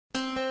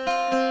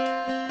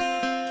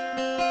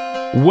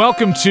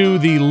Welcome to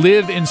the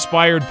Live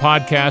Inspired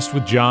podcast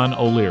with John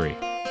O'Leary.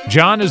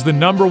 John is the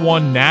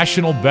 #1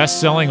 national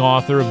best-selling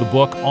author of the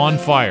book On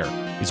Fire.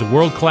 He's a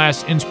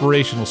world-class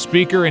inspirational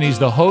speaker, and he's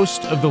the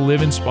host of the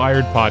Live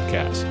Inspired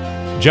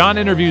podcast. John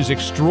interviews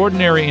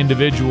extraordinary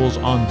individuals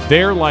on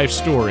their life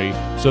story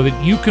so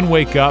that you can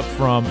wake up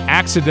from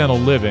accidental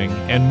living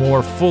and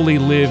more fully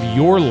live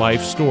your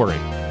life story.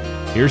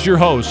 Here's your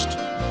host,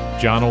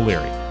 John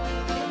O'Leary.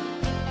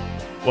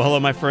 Well,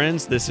 hello, my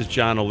friends. This is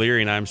John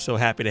O'Leary, and I'm so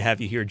happy to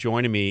have you here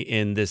joining me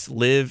in this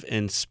Live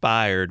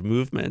Inspired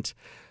movement.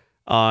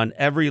 On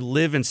every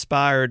Live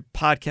Inspired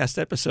podcast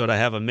episode, I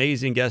have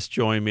amazing guests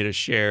join me to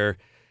share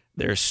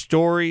their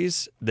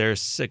stories, their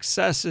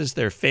successes,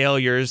 their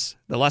failures,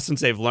 the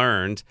lessons they've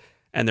learned,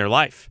 and their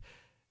life.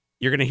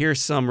 You're going to hear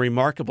some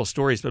remarkable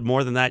stories, but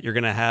more than that, you're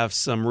going to have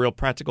some real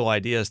practical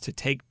ideas to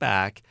take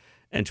back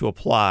and to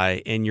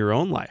apply in your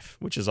own life,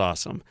 which is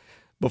awesome.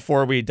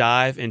 Before we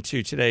dive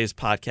into today's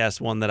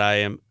podcast, one that I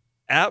am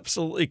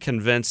absolutely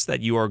convinced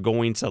that you are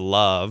going to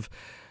love,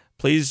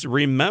 please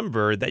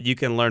remember that you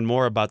can learn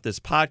more about this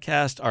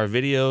podcast, our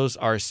videos,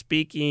 our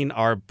speaking,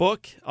 our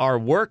book, our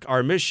work,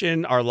 our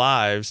mission, our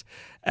lives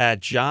at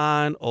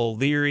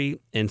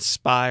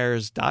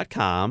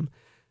JohnO'LearyInspires.com.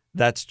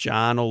 That's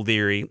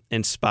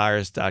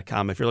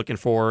JohnO'LearyInspires.com. If you're looking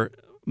for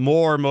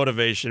more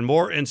motivation,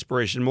 more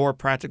inspiration, more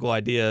practical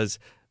ideas,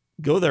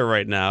 go there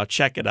right now.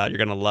 Check it out. You're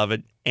going to love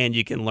it. And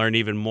you can learn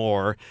even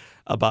more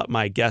about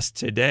my guest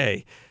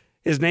today.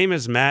 His name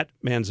is Matt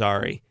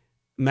Manzari.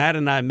 Matt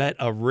and I met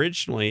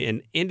originally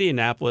in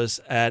Indianapolis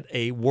at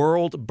a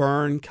World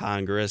Burn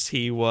Congress.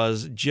 He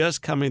was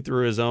just coming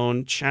through his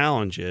own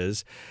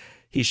challenges.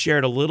 He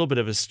shared a little bit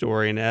of his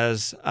story, and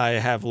as I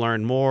have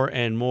learned more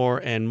and more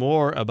and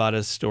more about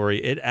his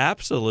story, it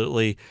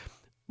absolutely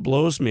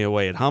blows me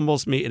away. It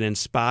humbles me. It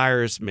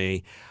inspires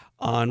me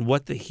on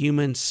what the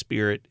human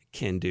spirit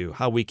can do,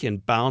 how we can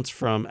bounce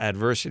from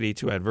adversity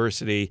to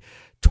adversity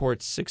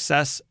towards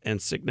success and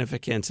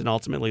significance, and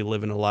ultimately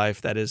live in a life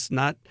that is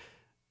not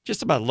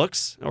just about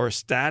looks or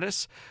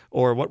status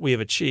or what we have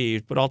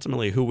achieved, but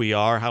ultimately who we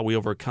are, how we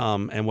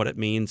overcome, and what it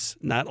means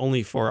not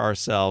only for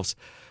ourselves,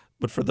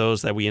 but for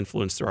those that we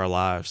influence through our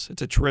lives.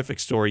 It's a terrific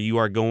story. You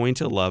are going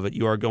to love it.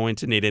 You are going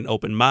to need an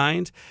open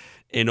mind,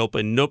 an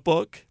open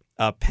notebook,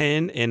 a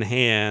pen in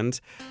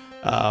hand.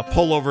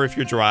 Pull over if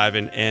you're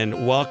driving,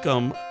 and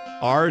welcome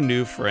our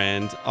new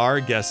friend,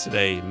 our guest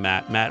today,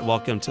 Matt. Matt,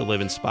 welcome to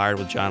Live Inspired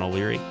with John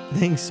O'Leary.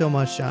 Thanks so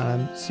much,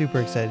 John. I'm super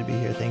excited to be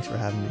here. Thanks for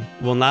having me.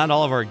 Well, not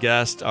all of our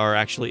guests are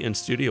actually in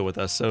studio with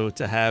us, so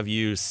to have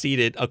you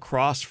seated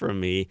across from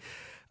me,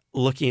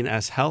 looking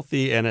as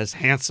healthy and as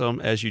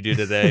handsome as you do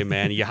today,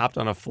 man. You hopped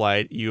on a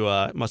flight. You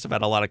must have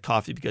had a lot of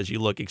coffee because you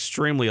look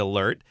extremely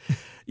alert.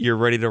 You're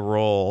ready to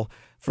roll.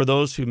 For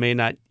those who may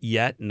not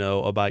yet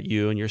know about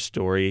you and your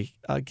story,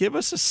 give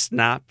us a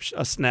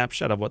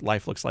snapshot of what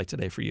life looks like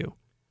today for you.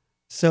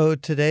 So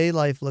today,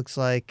 life looks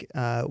like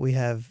we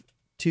have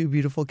two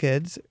beautiful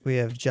kids. We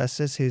have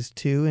Justice, who's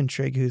 2, and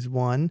Trig, who's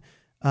 1.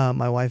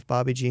 My wife,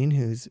 Bobby Jean,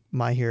 who's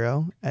my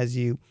hero. As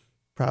you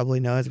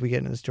probably know, as we get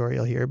into the story,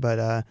 you'll hear,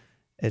 but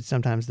it's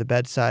sometimes the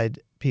bedside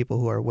people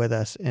who are with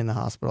us in the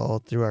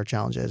hospital through our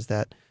challenges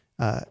that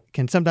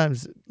can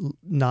sometimes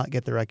not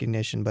get the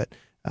recognition, but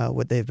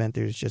what they've been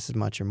through is just as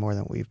much or more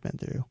than we've been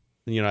through.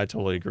 You know, I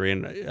totally agree.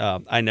 And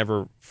I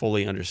never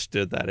fully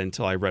understood that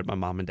until I read my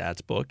mom and dad's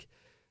book.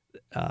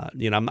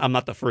 I'm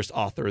not the first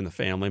author in the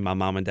family. My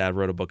mom and dad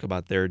wrote a book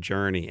about their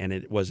journey. And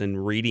it was in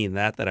reading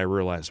that I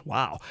realized,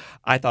 wow,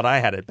 I thought I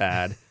had it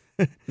bad.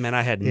 Man,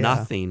 I had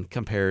nothing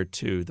compared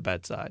to the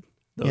bedside.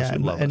 Those who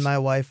love us. And my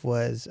wife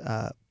was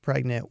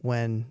pregnant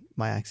when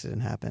my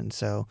accident happened.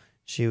 So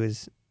she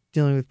was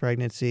dealing with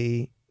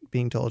pregnancy,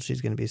 being told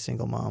she's going to be a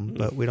single mom,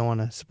 but we don't want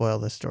to spoil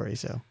this story.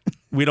 So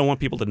we don't want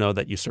people to know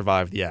that you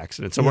survived the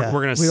accident. So we're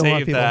going to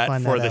save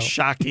that for the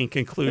shocking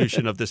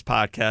conclusion of this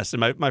podcast.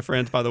 And my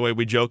friends, by the way,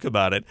 we joke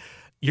about it.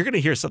 You're going to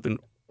hear something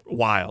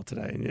wild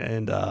today,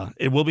 and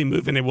it will be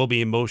moving. It will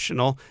be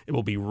emotional. It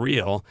will be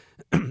real,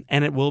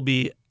 and it will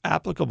be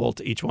applicable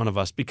to each one of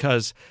us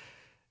because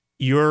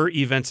your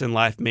events in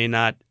life may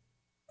not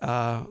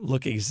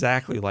look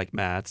exactly like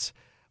Matt's.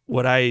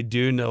 What I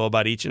do know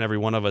about each and every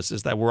one of us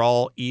is that we're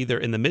all either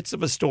in the midst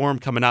of a storm,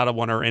 coming out of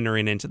one, or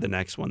entering into the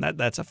next one.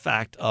 That's a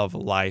fact of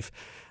life.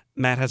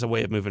 Matt has a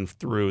way of moving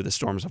through the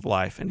storms of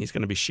life, and he's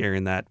going to be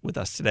sharing that with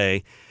us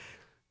today.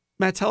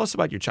 Matt, tell us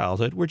about your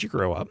childhood. Where'd you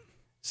grow up?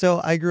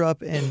 So I grew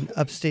up in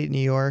upstate New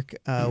York.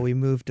 We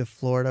moved to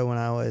Florida when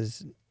I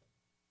was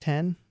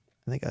 10.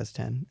 I think I was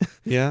 10.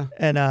 Yeah.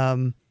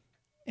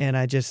 And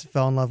I just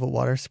fell in love with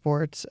water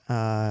sports,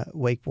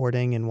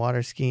 wakeboarding and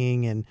water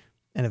skiing, and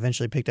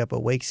eventually picked up a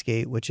wake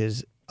skate, which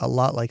is a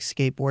lot like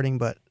skateboarding,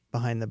 but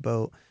behind the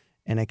boat.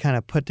 And I kind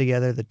of put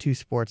together the two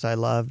sports I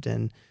loved.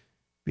 And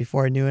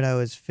before I knew it, I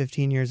was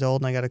 15 years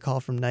old, and I got a call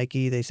from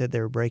Nike. They said they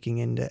were breaking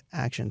into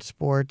action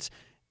sports,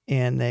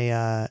 and they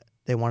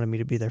wanted me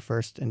to be their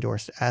first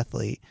endorsed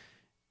athlete.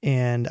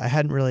 And I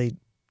hadn't really,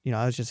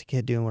 I was just a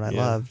kid doing what I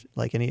loved,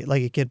 like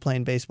a kid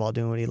playing baseball,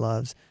 doing what he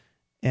loves.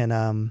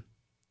 And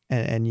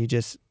you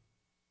just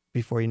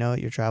before you know it,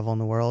 you're traveling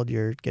the world.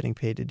 You're getting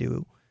paid to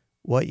do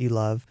what you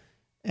love,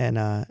 and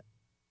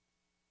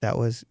that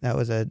was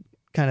a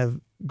kind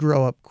of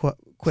grow up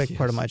quick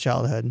part of my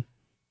childhood.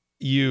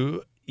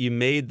 You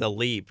made the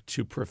leap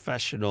to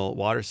professional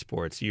water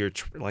sports. You're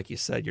like you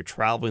said, you're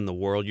traveling the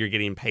world. You're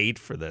getting paid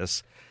for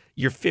this.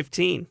 You're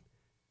 15.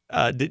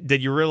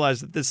 Did you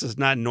realize that this is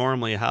not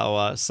normally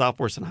how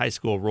sophomores in high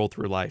school roll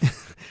through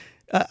life?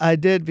 I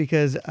did,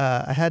 because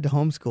I had to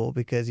homeschool,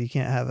 because you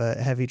can't have a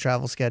heavy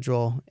travel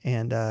schedule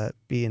and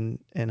be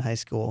in high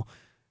school.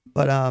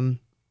 But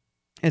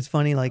it's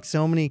funny, like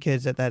so many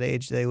kids at that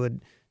age, they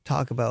would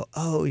talk about,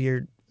 oh,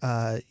 you're,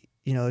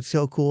 it's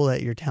so cool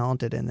that you're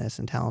talented in this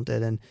and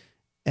talented.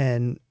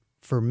 And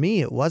for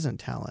me, it wasn't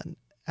talent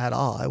at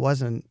all. I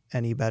wasn't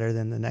any better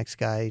than the next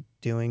guy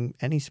doing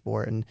any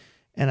sport. And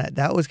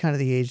that was kind of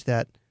the age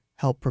that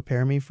helped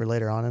prepare me for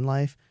later on in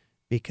life,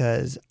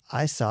 because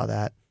I saw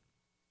that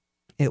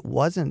it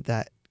wasn't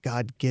that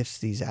God gifts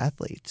these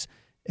athletes.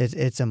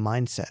 It's a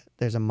mindset.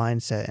 There's a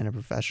mindset in a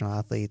professional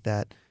athlete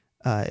that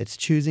it's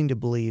choosing to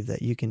believe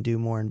that you can do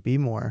more and be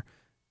more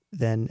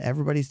than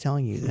everybody's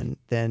telling you,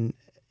 than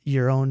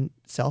your own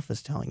self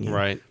is telling you.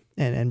 Right.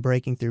 And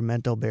breaking through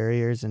mental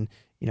barriers, and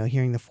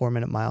hearing the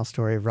 4-minute mile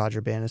story of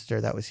Roger Bannister,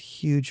 that was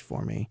huge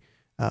for me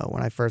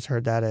when I first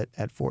heard that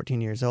at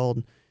 14 years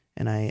old,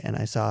 and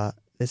I saw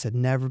this had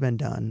never been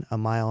done, a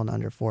mile in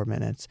under 4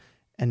 minutes,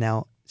 and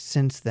now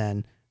since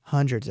then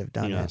hundreds have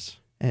done it.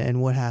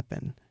 And what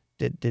happened?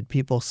 Did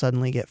people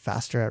suddenly get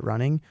faster at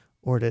running,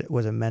 or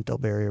was a mental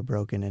barrier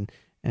broken? And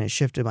it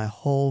shifted my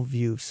whole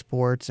view of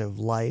sports, of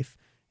life,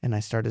 and I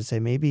started to say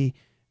maybe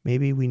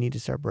we need to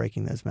start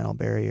breaking those mental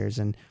barriers.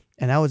 And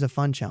that was a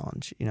fun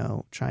challenge,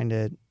 trying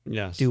to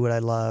do what I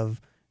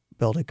love,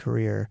 build a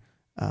career,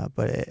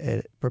 but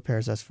it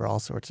prepares us for all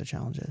sorts of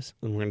challenges.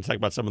 And we're going to talk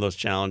about some of those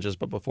challenges,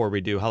 but before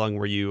we do, how long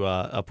were you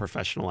a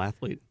professional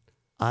athlete?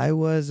 I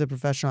was a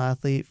professional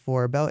athlete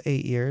for about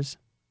 8 years.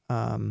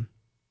 I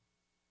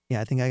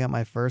think I got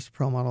my first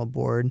pro model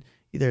board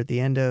either at the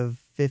end of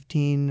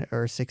 15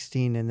 or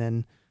 16, and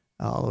then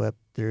all the way up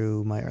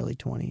through my early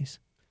 20s.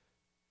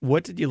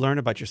 What did you learn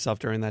about yourself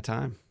during that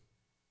time?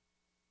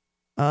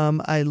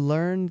 I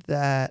learned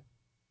that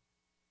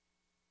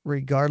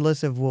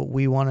regardless of what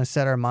we want to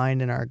set our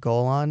mind and our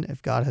goal on,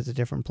 if God has a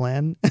different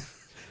plan,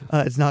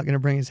 it's not going to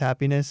bring us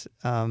happiness.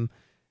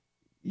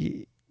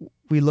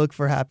 We look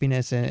for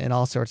happiness in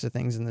all sorts of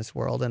things in this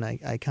world. And I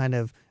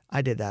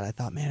did that. I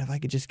thought, man, if I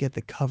could just get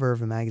the cover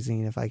of a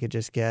magazine, if I could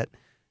just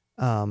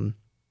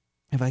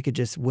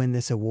win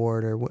this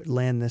award or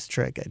land this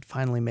trick, I'd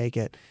finally make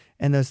it.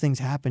 And those things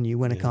happen. You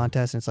win a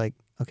contest and it's like,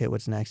 okay,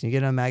 what's next? And you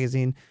get in a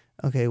magazine.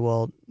 Okay,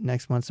 well,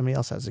 next month somebody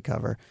else has the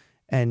cover.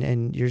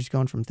 And you're just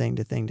going from thing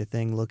to thing to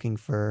thing, looking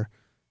for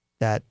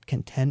that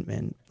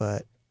contentment.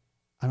 But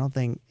I don't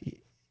think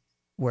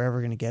we're ever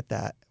going to get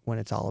that when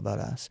it's all about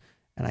us.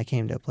 And I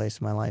came to a place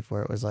in my life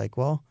where it was like,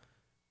 well,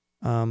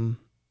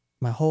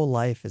 my whole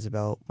life is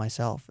about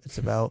myself. It's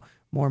about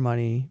more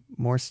money,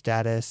 more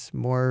status,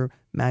 more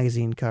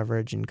magazine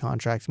coverage and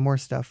contracts, more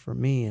stuff for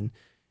me. And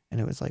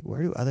it was like,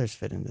 where do others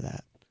fit into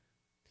that?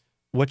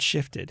 What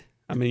shifted?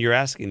 I mean, you're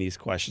asking these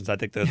questions. I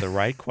think they're the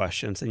right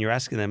questions, and you're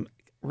asking them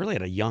really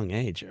at a young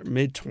age,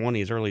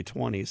 mid-20s, early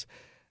 20s,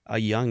 a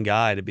young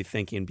guy to be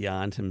thinking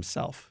beyond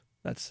himself.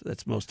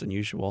 That's most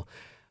unusual.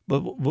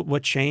 But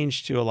what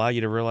changed to allow you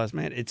to realize,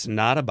 man, it's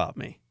not about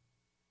me?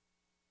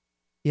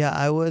 Yeah,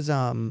 I was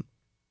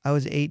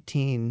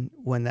 18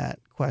 when that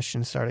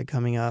question started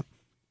coming up,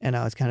 and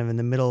I was kind of in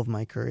the middle of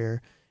my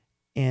career,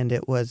 and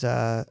it was,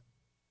 I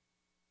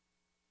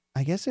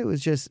guess it was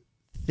just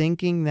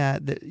thinking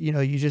that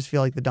you just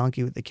feel like the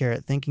donkey with the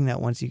carrot, thinking that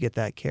once you get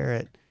that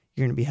carrot,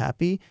 you're going to be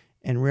happy,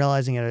 and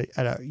realizing at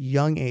a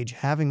young age,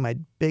 having my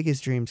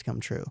biggest dreams come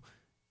true,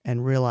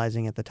 and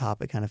realizing at the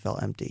top it kind of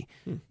felt empty,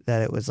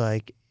 that it was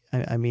like,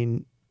 I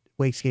mean,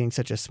 wake skating's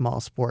such a small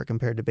sport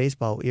compared to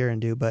baseball, what you're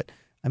into, but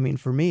I mean,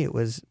 for me,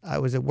 I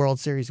was a World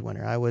Series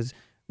winner. I was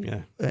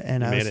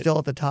still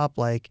at the top.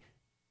 Like,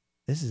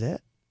 this is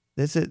it.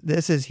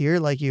 This is here.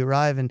 Like, you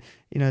arrive, and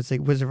it's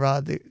like Wizard of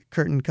Oz. The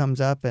curtain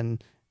comes up,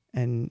 and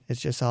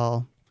it's just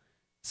all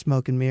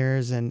smoke and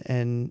mirrors.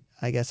 And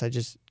I guess I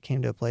just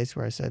came to a place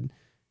where I said,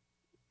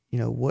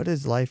 what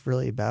is life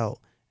really about?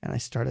 And I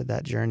started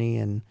that journey,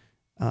 and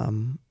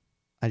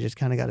I just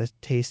kind of got a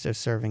taste of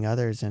serving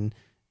others, and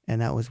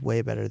that was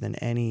way better than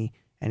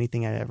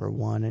anything I'd ever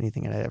won,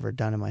 anything I'd ever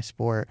done in my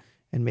sport,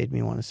 and made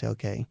me want to say,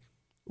 okay,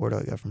 where do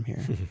I go from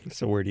here?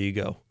 So where do you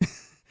go?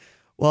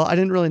 Well, I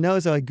didn't really know,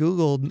 so I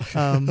Googled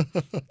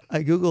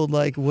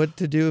like what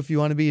to do if you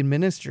want to be in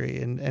ministry,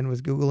 and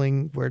was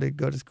Googling where to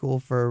go to school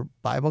for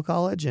Bible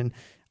college, and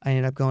I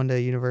ended up going to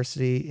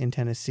university in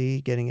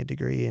Tennessee, getting a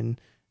degree in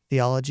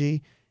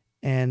theology,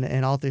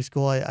 and all through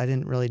school, I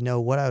didn't really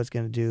know what I was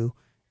going to do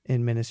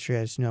in ministry.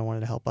 I just knew I wanted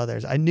to help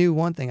others. I knew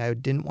one thing: I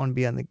didn't want to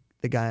be on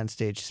the guy on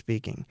stage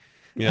speaking.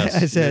 Yes.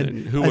 I said,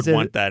 who would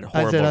want that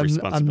horrible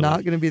responsibility? I'm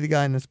not going to be the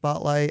guy in the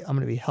spotlight. I'm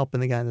going to be helping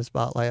the guy in the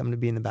spotlight. I'm going to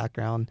be in the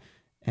background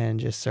and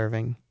just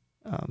serving.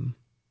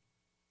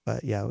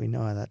 But yeah, we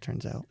know how that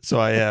turns out. So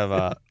I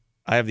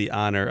have the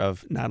honor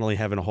of not only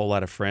having a whole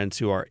lot of friends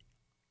who are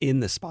in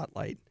the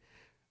spotlight,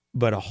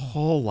 but a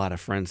whole lot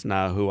of friends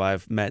now who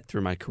I've met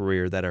through my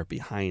career that are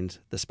behind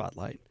the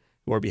spotlight,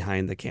 who are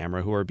behind the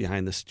camera, who are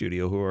behind the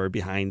studio, who are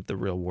behind the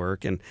real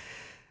work. And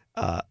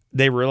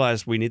they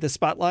realize we need the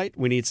spotlight.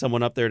 We need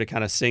someone up there to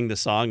kind of sing the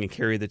song and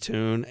carry the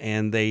tune.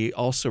 And they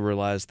also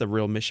realize the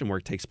real mission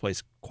work takes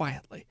place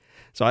quietly.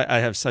 So I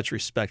have such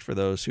respect for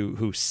those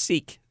who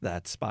seek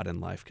that spot in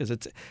life, because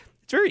it's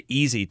very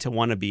easy to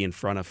want to be in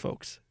front of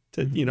folks,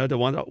 to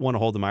want to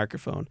hold the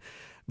microphone.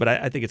 But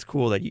I think it's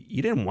cool that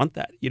you didn't want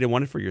that. You didn't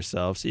want it for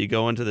yourself. So you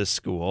go into this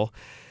school,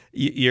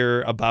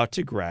 you're about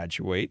to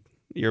graduate,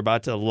 you're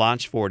about to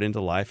launch forward into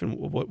life. And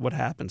what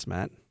happens,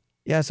 Matt?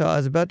 Yeah, so I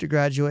was about to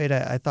graduate.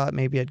 I thought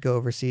maybe I'd go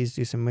overseas,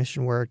 do some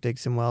mission work, dig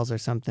some wells or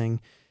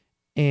something.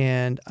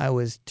 And I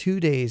was 2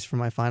 days from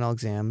my final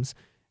exams,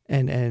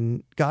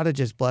 and God had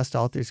just blessed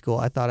all through school.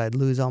 I thought I'd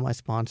lose all my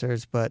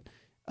sponsors, but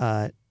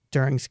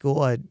during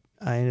school, I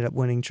ended up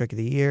winning Trick of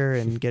the Year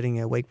and getting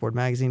a Wakeboard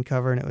magazine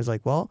cover. And it was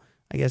like, well,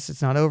 I guess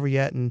it's not over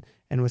yet, and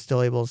was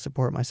still able to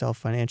support myself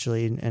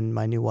financially and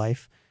my new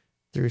wife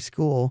through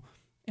school.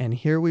 And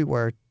here we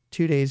were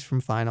 2 days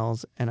from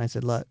finals, and I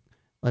said, look,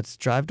 let's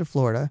drive to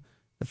Florida.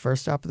 The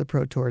first stop of the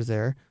Pro Tour is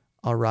there.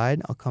 I'll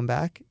ride. I'll come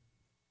back,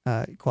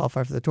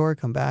 qualify for the tour,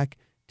 come back,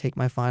 take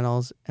my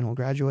finals, and we'll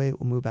graduate.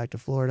 We'll move back to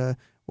Florida.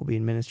 We'll be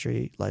in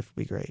ministry. Life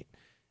will be great.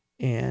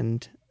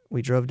 And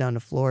we drove down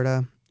to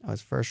Florida. I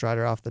was first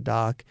rider off the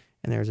dock,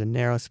 and there was a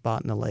narrow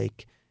spot in the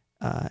lake,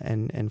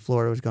 and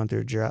Florida was going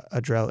through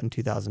a drought in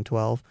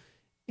 2012.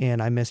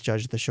 And I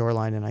misjudged the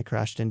shoreline, and I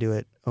crashed into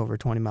it over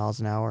 20 miles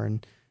an hour.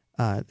 And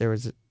there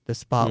was the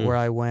spot where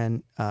I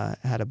went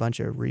had a bunch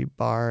of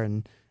rebar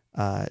and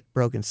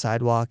broken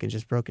sidewalk and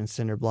just broken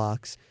cinder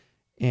blocks.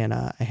 And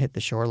I hit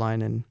the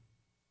shoreline and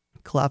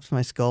collapsed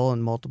my skull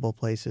in multiple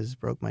places,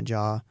 broke my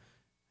jaw,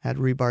 had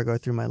rebar go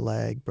through my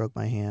leg, broke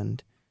my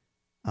hand.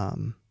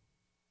 And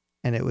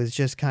it was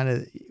just kind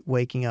of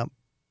waking up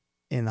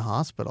in the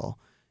hospital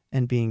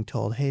and being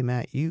told, hey,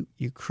 Matt, you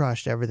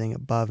crushed everything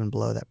above and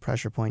below that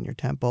pressure point in your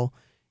temple.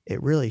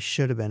 It really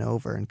should have been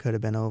over and could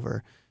have been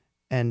over.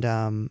 And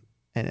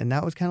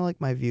that was kind of like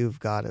my view of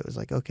God. It was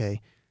like, okay,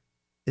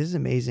 this is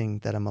amazing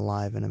that I'm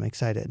alive and I'm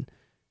excited.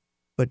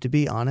 But to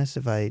be honest,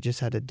 if I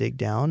just had to dig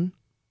down,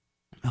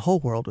 the whole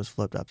world was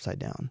flipped upside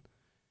down.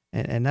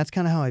 And that's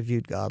kind of how I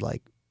viewed God,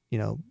 like,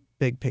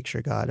 big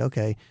picture God.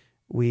 Okay,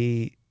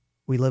 we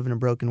live in a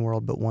broken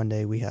world, but one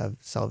day we have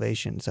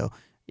salvation. So,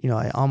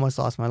 I almost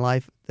lost my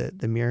life.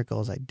 The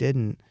miracles I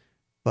didn't,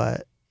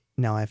 but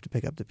now I have to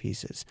pick up the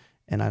pieces.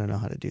 And I don't know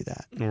how to do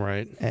that.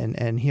 Right.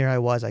 And here I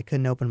was. I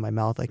couldn't open my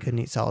mouth. I couldn't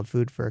eat solid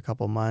food for a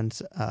couple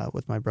months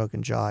with my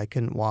broken jaw. I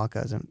couldn't walk.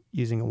 I was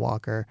using a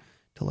walker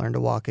to learn to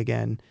walk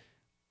again.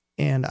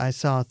 And I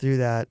saw through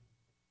that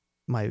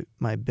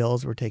my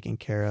bills were taken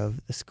care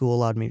of. The school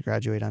allowed me to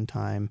graduate on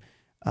time.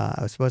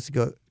 I was supposed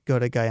to go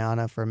to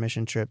Guyana for a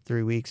mission trip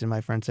 3 weeks, and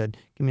my friend said,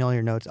 give me all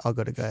your notes. I'll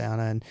go to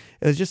Guyana. And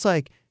it was just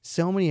like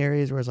so many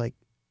areas where I was like,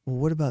 well,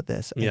 what about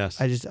this?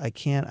 Yes. I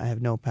can't. I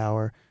have no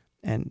power.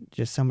 And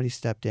just somebody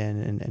stepped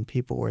in and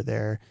people were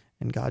there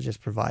and God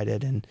just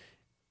provided.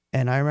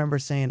 And I remember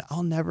saying,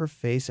 I'll never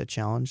face a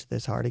challenge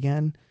this hard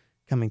again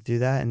coming through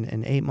that.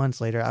 And 8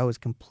 months later, I was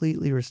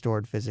completely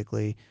restored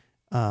physically.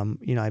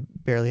 I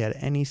barely had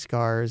any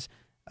scars.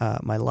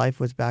 My life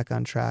was back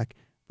on track,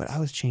 but I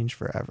was changed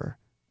forever,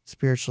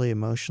 spiritually,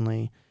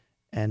 emotionally.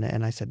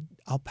 And I said,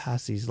 I'll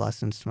pass these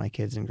lessons to my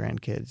kids and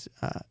grandkids,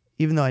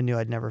 even though I knew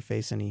I'd never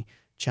face any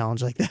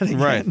challenge like that again.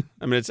 Right.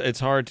 I mean, it's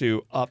hard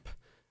to up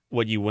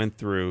what you went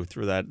through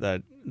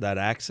that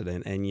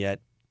accident, and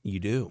yet you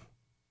do.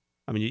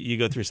 I mean, you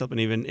go through something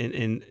even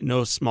in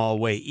no small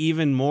way,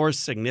 even more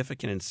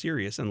significant and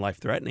serious and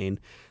life-threatening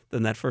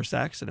than that first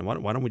accident.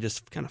 Why don't we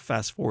just kind of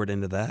fast forward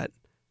into that?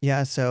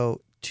 Yeah,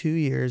 so 2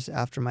 years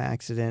after my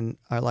accident,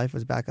 our life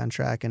was back on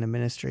track, and a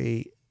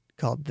ministry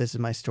called This Is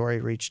My Story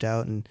reached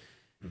out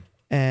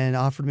and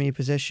offered me a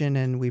position,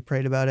 and we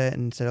prayed about it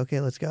and said,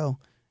 okay, let's go.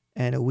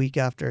 And a week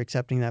after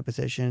accepting that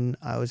position,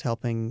 I was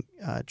helping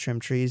trim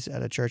trees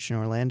at a church in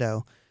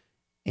Orlando.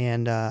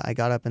 And I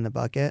got up in the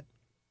bucket.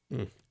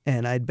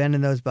 And I'd been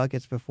in those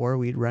buckets before.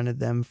 We'd rented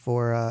them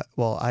for,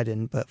 I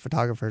didn't, but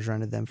photographers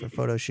rented them for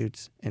photo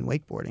shoots in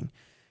wakeboarding.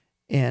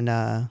 And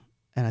I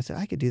said,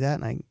 I could do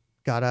that. And I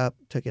got up,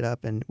 took it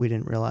up, and we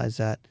didn't realize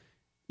that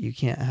you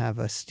can't have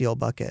a steel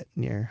bucket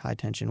near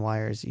high-tension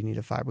wires. You need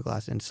a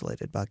fiberglass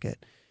insulated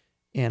bucket.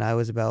 And I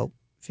was about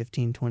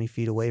 15, 20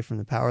 feet away from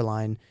the power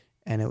line,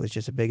 and it was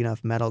just a big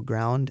enough metal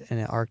ground, and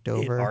it arced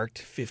over. It arced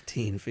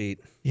 15 feet.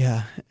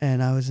 Yeah,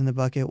 and I was in the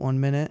bucket 1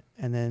 minute,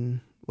 and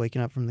then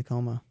waking up from the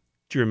coma.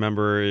 Do you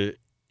remember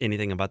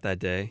anything about that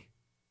day?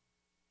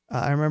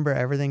 I remember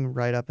everything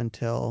right up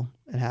until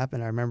it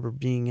happened. I remember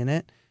being in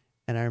it,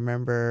 and I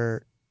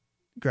remember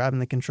grabbing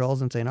the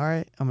controls and saying, all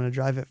right, I'm going to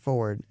drive it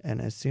forward.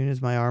 And as soon as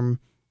my arm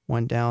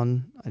went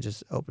down, I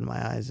just opened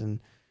my eyes, and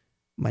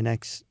my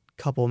next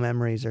couple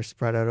memories are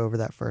spread out over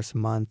that first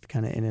month,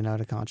 kind of in and out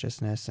of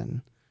consciousness,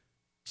 and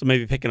So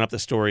maybe picking up the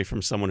story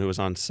from someone who was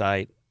on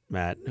site,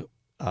 Matt,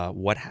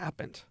 what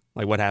happened?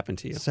 Like, what happened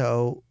to you?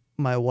 So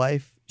my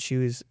wife, she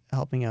was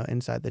helping out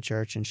inside the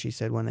church, and she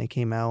said when they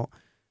came out,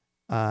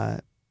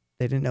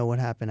 they didn't know what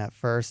happened at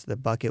first. The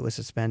bucket was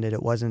suspended.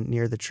 It wasn't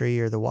near the tree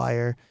or the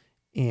wire.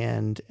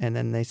 And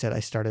then they said I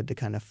started to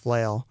kind of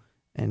flail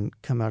and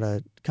come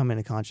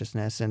into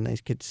consciousness, and they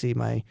could see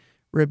my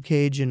rib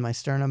cage and my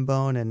sternum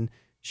bone. And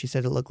she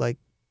said it looked like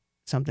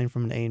something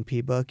from an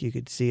A&P book. You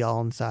could see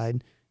all inside.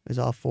 It was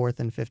all 4th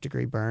and 5th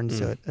degree burns.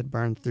 So it had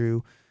burned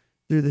through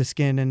the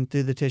skin and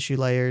through the tissue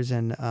layers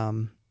and,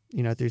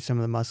 through some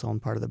of the muscle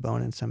and part of the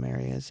bone in some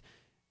areas.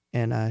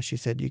 And she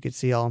said you could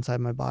see all inside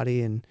my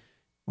body. And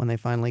when they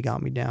finally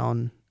got me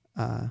down,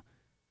 the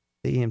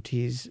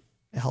EMTs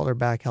held her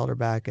back,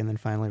 and then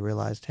finally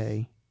realized,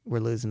 hey, we're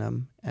losing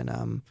him,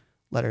 and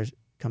let her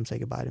come say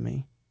goodbye to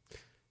me.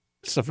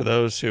 So for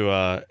those who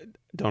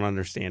don't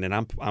understand, and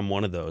I'm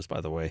one of those,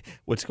 by the way,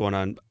 what's going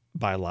on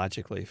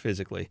biologically,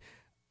 physically,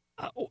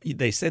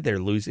 they said they're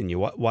losing you.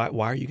 Why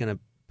are you going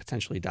to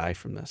potentially die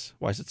from this?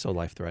 Why is it so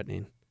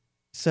life-threatening?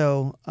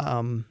 So,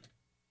 I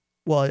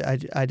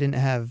didn't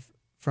have,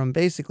 from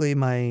basically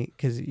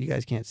because you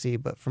guys can't see,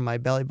 but from my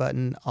belly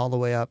button all the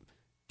way up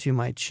to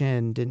my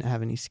chin, didn't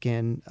have any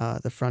skin.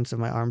 The fronts of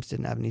my arms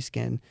didn't have any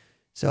skin.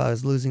 So I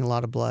was losing a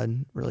lot of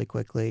blood really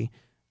quickly.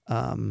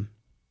 Everything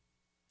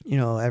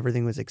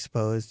was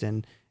exposed,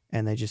 and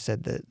they just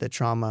said that the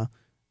trauma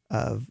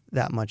of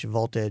that much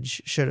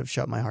voltage should have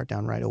shut my heart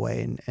down right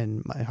away,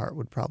 and my heart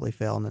would probably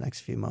fail in the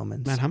next few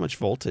moments. Man, how much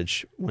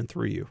voltage went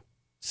through you?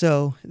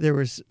 So there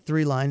was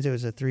 3 lines. It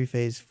was a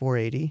 3-phase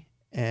 480,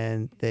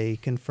 and they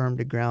confirmed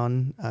to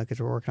ground, because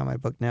we're working on my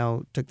book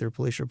now, took their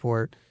police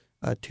report.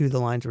 2 of the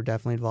lines were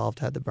definitely involved,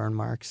 had the burn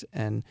marks,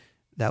 and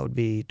that would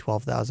be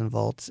 12,000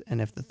 volts,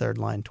 and if the 3rd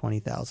line,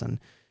 20,000.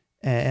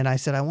 And I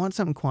said, I want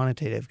something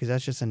quantitative, because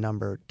that's just a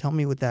number. Tell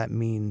me what that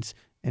means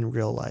in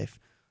real life.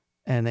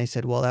 And they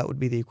said, well, that would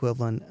be the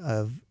equivalent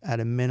of, at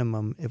a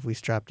minimum, if we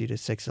strapped you to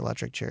 6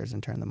 electric chairs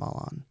and turned them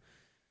all on.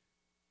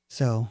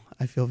 So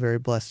I feel very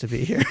blessed to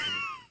be here.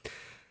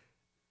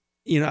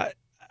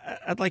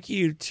 I'd like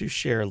you to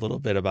share a little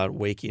bit about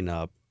waking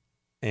up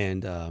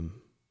and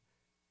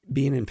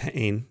being in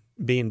pain,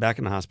 being back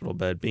in the hospital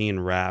bed, being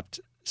wrapped,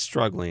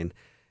 struggling.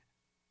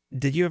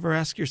 Did you ever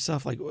ask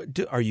yourself, like,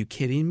 are you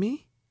kidding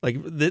me? Like,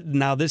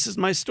 now this is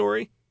my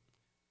story?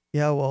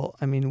 Yeah, well,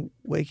 I mean,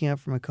 waking up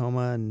from a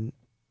coma and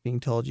being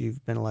told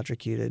you've been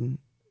electrocuted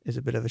is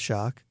a bit of a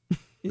shock.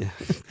 Yeah.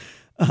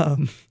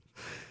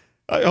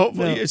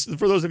 Hopefully,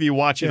 for those of you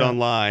watching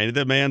online,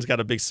 the man's got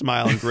a big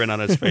smile and grin on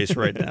his face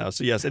right now.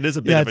 So yes, it is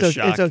a bit of a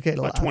shock. It's okay to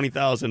about laugh.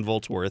 20,000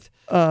 volts worth.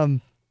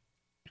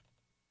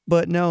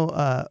 But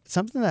no,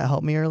 something that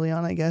helped me early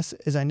on, I guess,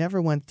 is I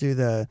never went through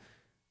the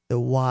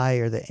why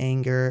or the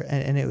anger,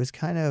 and it was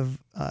kind of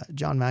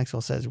John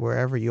Maxwell says,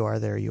 "Wherever you are,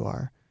 there you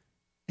are,"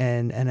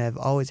 and I've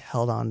always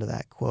held on to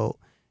that quote.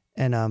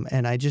 And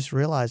I just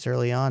realized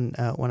early on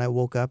when I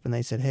woke up and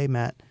they said, "Hey,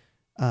 Matt,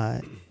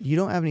 you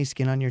don't have any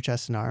skin on your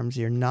chest and arms.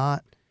 You're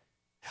not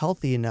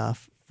healthy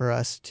enough for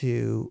us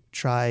to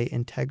try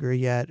Integra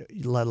yet,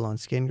 let alone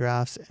skin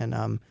grafts."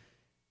 And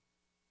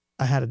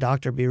I had a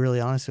doctor be really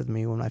honest with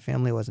me when my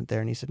family wasn't there,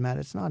 and he said, "Matt,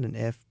 it's not an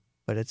if,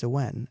 but it's a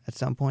when. At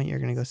some point, you're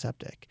going to go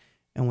septic.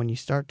 And when you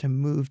start to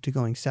move to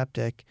going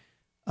septic,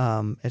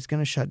 it's going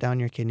to shut down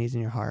your kidneys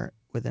and your heart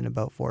within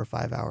about 4 or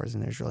 5 hours,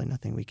 and there's really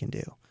nothing we can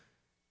do."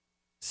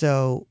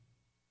 So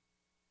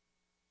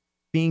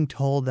being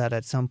told that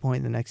at some point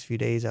in the next few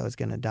days I was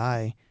going to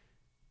die,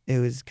 it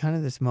was kind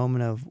of this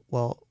moment of,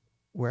 well,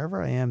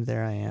 wherever I am,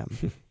 there I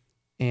am.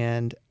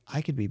 And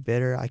I could be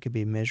bitter, I could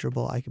be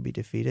miserable, I could be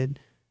defeated,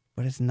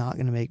 but it's not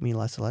going to make me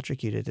less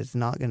electrocuted. It's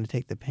not going to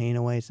take the pain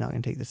away. It's not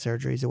going to take the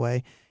surgeries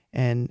away.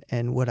 And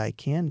what I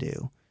can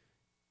do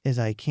is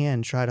I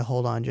can try to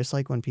hold on, just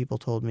like when people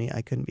told me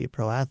I couldn't be a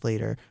pro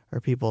athlete, or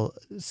people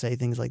say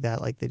things like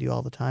that, like they do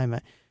all the time.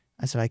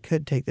 I said I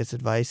could take this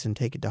advice and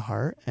take it to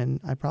heart, and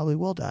I probably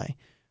will die.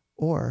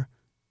 Or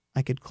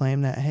I could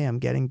claim that, hey, I'm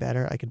getting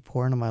better. I could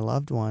pour into my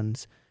loved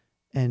ones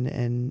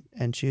and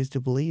choose to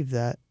believe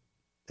that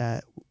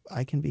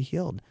I can be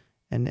healed.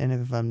 And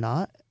if I'm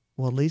not,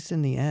 well, at least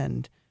in the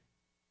end,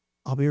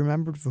 I'll be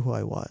remembered for who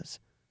I was.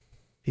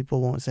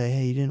 People won't say,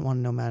 hey, you didn't want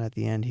to know Matt at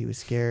the end. He was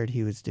scared.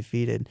 He was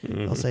defeated.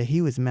 Mm-hmm. They'll say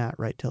he was Matt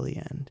right till the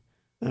end.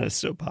 That is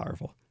so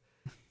powerful.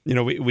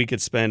 We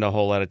could spend a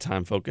whole lot of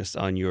time focused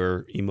on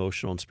your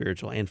emotional and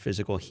spiritual and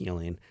physical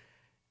healing.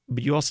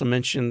 But you also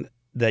mentioned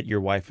that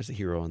your wife is a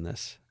hero in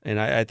this. And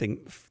I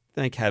think,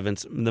 thank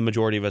heavens, the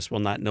majority of us will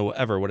not know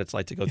ever what it's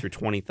like to go through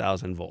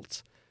 20,000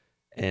 volts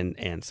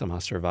and somehow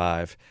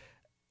survive.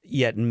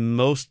 Yet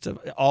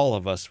all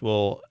of us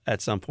will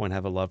at some point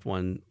have a loved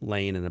one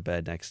laying in a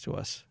bed next to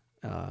us.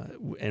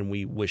 And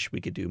we wish we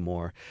could do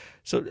more.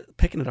 So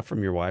picking it up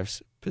from your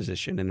wife's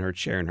position and her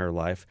chair in her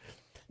life,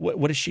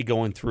 what is she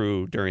going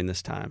through during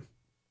this time?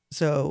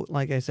 So,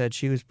 like I said,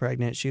 she was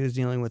pregnant. She was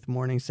dealing with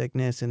morning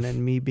sickness, and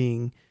then me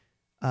being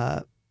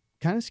kind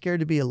of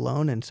scared to be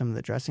alone in some of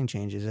the dressing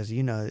changes. As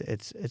you know,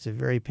 it's a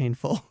very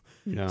painful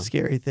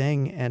scary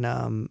thing.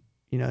 And,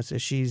 so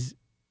she's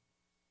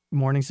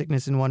morning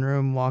sickness in one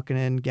room, walking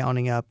in,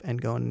 gowning up, and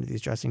going into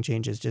these dressing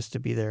changes just to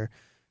be there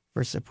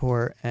for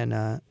support.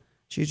 And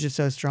she's just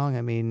so strong.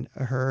 I mean,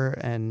 her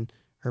and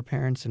her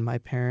parents and my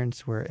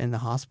parents were in the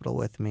hospital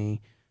with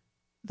me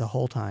the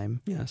whole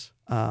time. Yes.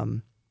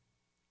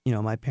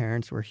 My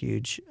parents were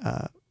huge,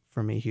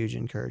 for me, huge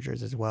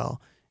encouragers as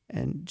well.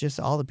 And just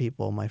all the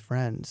people, my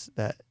friends,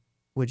 that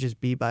would just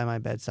be by my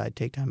bedside,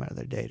 take time out of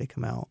their day to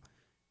come out.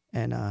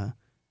 And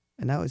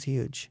that was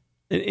huge.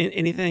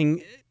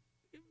 Anything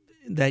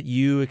that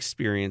you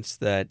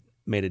experienced that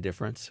made a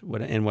difference?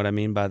 What I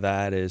mean by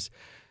that is,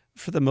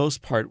 for the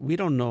most part, we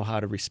don't know how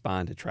to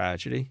respond to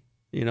tragedy,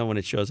 when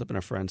it shows up in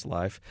a friend's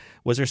life.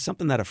 Was there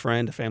something that a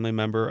friend, a family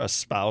member, a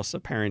spouse, a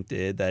parent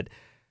did that,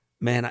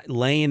 man,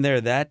 laying there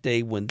that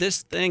day when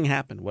this thing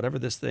happened, whatever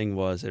this thing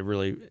was, it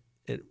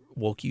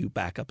woke you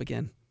back up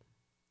again?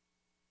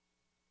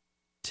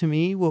 To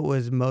me, what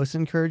was most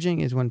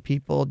encouraging is when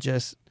people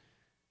just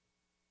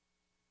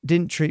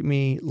didn't treat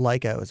me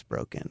like I was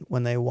broken.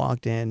 When they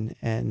walked in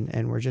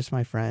and were just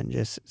my friend,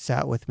 just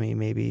sat with me,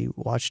 maybe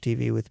watched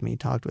TV with me,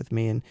 talked with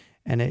me,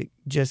 and it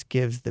just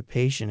gives the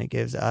patient, it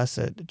gives us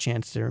a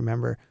chance to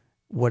remember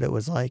what it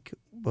was like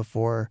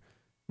before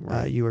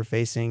you were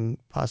facing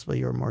possibly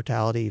your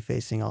mortality,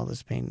 facing all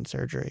this pain and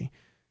surgery.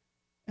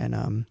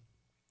 And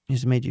it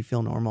just made you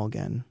feel normal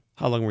again.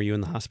 How long were you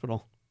in the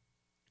hospital?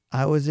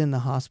 I was in the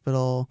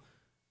hospital.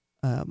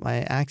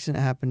 My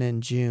accident happened in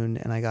June,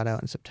 and I got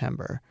out in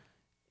September.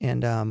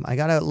 And I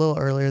got out a little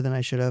earlier than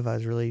I should have. I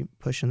was really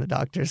pushing the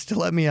doctors to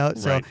let me out.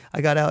 So Right.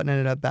 I got out and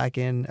ended up back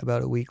in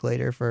about a week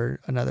later for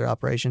another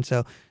operation.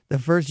 So the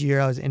first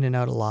year I was in and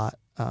out a lot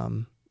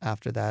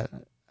after that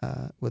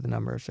with a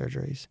number of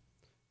surgeries.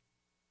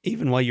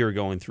 Even while you were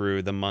going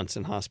through the months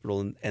in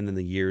hospital and then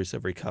the years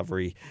of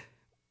recovery,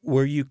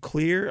 were you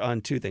clear on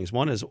two things?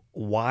 One is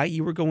why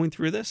you were going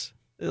through this?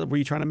 Were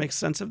you trying to make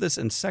sense of this?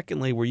 And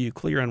secondly, were you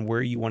clear on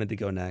where you wanted to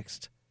go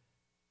next?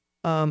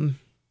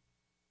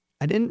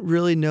 I didn't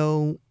really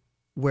know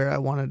where I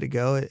wanted to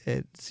go.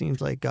 It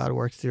seems like God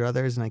works through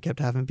others, and I kept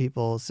having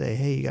people say,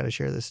 hey, you got to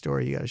share this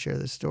story. You got to share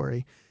this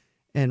story.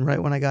 And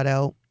right when I got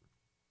out,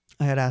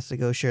 I had asked to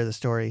go share the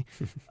story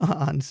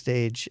on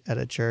stage at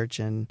a church.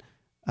 And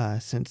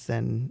since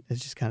then,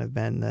 it's just kind of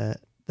been the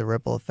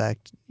ripple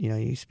effect.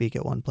 You speak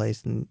at one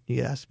place and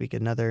you ask to speak at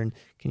another. And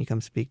can you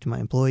come speak to my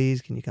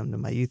employees? Can you come to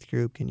my youth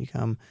group? Can you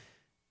come?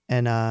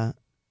 And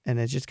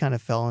it just kind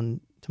of fell into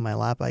my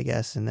lap, I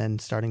guess, and then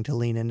starting to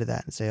lean into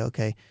that and say,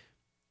 okay,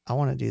 I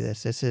want to do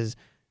this. This is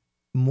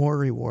more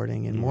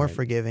rewarding and more Right.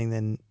 forgiving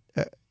than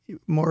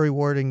more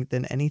rewarding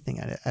than anything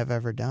I've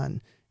ever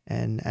done.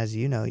 And as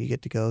you know, you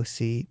get to go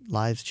see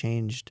lives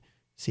changed,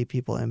 see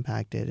people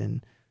impacted,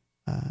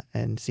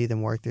 and see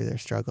them work through their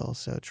struggles.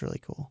 So it's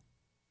really cool.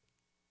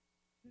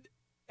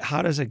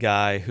 How does a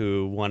guy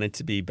who wanted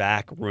to be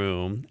back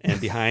room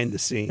and behind the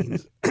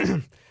scenes,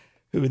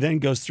 who then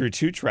goes through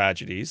two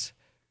tragedies,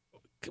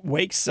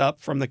 wakes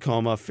up from the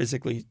coma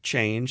physically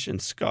changed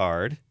and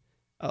scarred,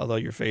 although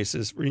your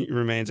face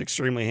remains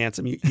extremely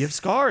handsome, you have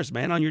scars,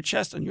 man, on your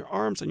chest, on your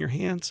arms, on your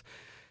hands.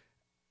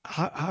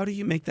 How do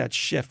you make that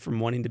shift from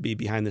wanting to be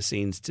behind the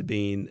scenes to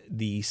being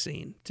the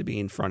scene, to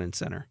being front and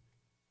center?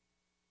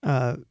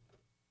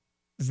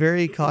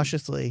 Very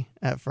cautiously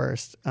at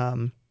first.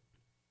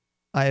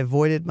 I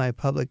avoided my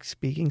public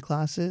speaking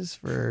classes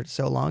for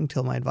so long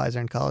till my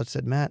advisor in college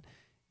said, Matt,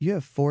 you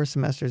have 4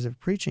 semesters of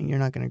preaching. You're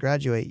not going to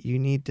graduate. You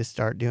need to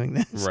start doing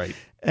this. Right.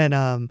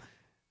 And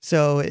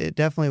so it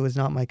definitely was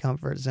not my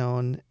comfort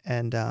zone.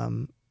 And,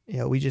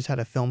 we just had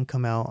a film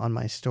come out on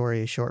my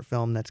story, a short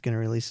film that's going to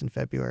release in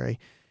February.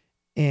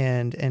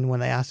 And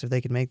when they asked if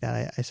they could make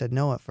that, I said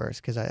no at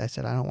first because I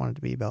said I don't want it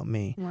to be about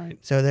me. Right.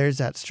 So there's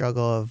that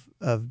struggle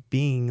of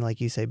being,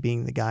 like you say,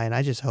 being the guy. And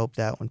I just hope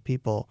that when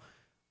people,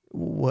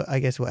 what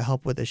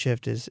helped with the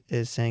shift is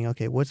saying,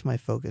 okay, what's my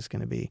focus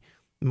going to be?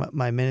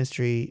 My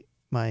ministry,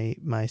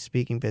 my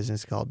speaking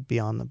business called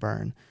Beyond the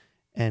Burn,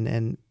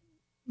 and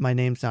my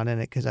name's not in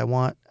it because I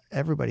want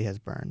everybody has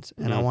burns,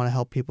 and I want to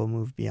help people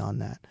move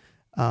beyond that.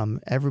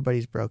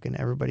 Everybody's broken,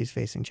 everybody's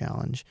facing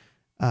challenge.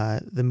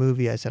 The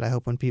movie, I said, I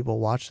hope when people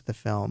watch the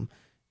film,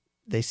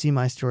 they see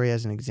my story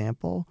as an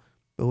example,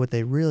 but what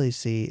they really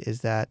see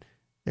is that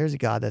there's a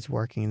God that's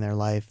working in their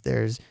life.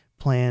 There's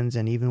plans,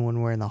 and even when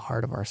we're in the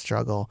heart of our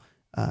struggle,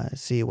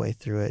 see a way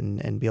through it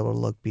and be able to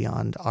look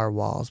beyond our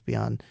walls,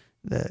 beyond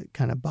the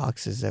kind of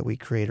boxes that we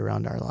create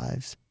around our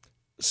lives.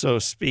 So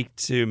speak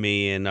to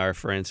me and our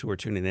friends who are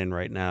tuning in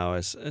right now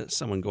as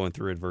someone going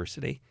through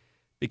adversity,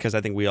 because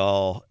I think we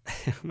all,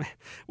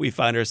 we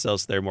find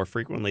ourselves there more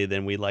frequently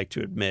than we like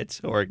to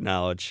admit or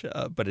acknowledge,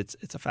 but it's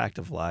a fact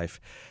of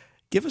life.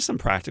 Give us some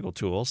practical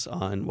tools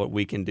on what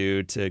we can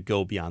do to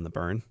go beyond the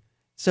burn.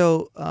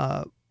 So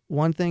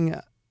one thing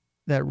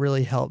that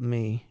really helped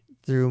me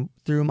through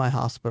my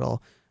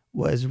hospital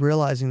was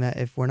realizing that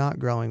if we're not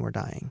growing, we're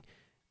dying.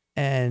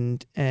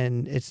 And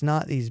it's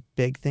not these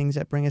big things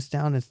that bring us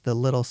down. It's the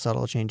little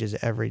subtle changes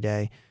every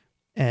day.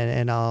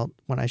 And I'll,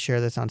 when I share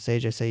this on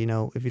stage, I say, you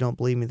know, if you don't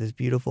believe me, this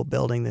beautiful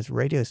building, this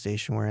radio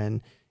station we're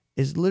in,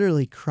 is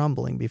literally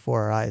crumbling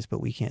before our eyes,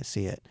 but we can't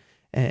see it.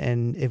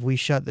 And if we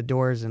shut the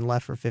doors and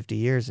left for 50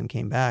 years and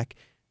came back,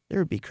 there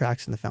would be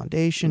cracks in the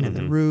foundation, in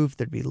the roof,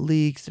 there'd be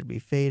leaks, there'd be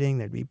fading,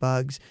 there'd be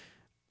bugs.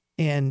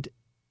 And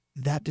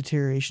that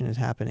deterioration is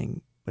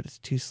happening, but it's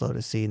too slow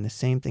to see. And the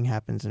same thing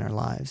happens in our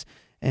lives.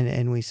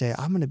 And we say,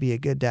 I'm going to be a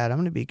good dad. I'm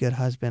going to be a good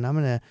husband. I'm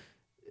going to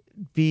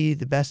be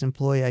the best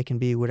employee I can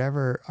be,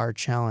 whatever our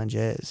challenge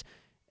is.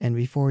 And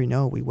before we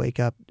know it, we wake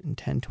up in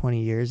 10,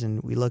 20 years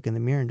and we look in the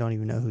mirror and don't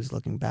even know who's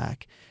looking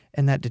back.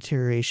 And that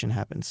deterioration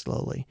happens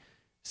slowly.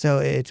 So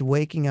it's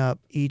waking up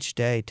each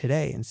day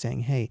today and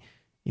saying, hey,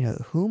 you know,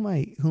 who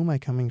am I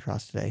coming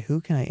across today?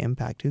 Who can I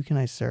impact? Who can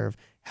I serve?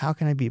 How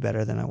can I be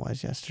better than I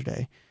was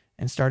yesterday?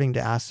 And starting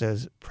to ask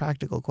those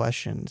practical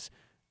questions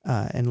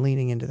and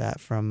leaning into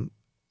that from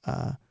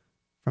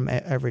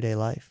everyday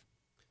life.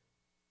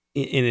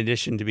 In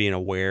addition to being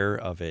aware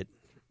of it,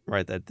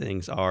 right, that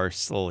things are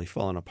slowly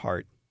falling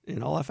apart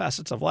in all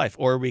facets of life,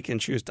 or we can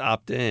choose to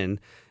opt in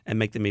and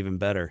make them even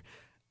better.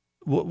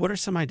 What are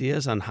some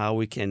ideas on how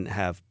we can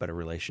have better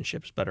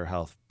relationships, better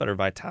health, better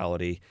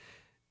vitality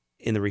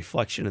in the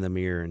reflection in the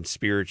mirror and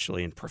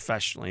spiritually and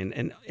professionally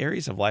and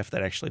areas of life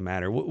that actually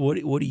matter?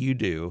 What do you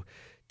do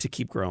to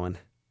keep growing?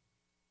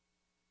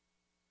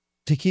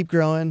 To keep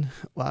growing?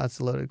 Wow, that's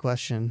a loaded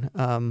question.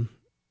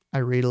 I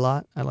read a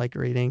lot. I like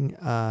reading.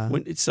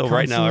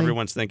 Right now,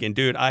 everyone's thinking,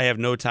 dude, I have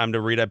no time to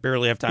read. I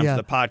barely have time for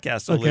the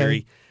podcast,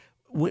 O'Leary.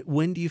 Okay.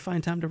 When do you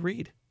find time to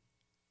read?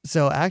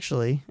 So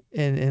actually,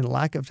 in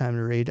lack of time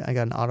to read, I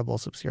got an Audible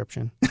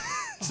subscription.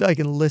 So I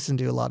can listen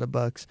to a lot of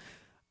books.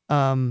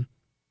 And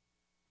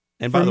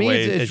by the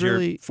way, as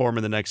you're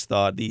forming the next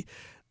thought,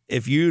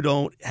 if you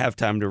don't have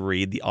time to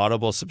read, the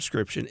Audible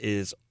subscription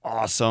is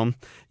awesome.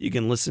 You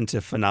can listen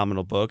to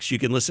phenomenal books. You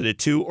can listen to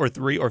 2 or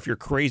 3, or if you're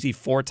crazy,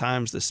 4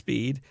 times the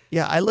speed.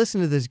 Yeah, I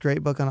listened to this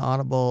great book on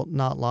Audible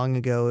not long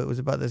ago. It was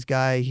about this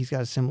guy. He's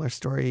got a similar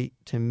story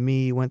to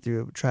me. He went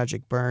through a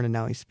tragic burn, and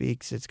now he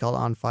speaks. It's called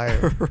On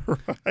Fire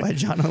by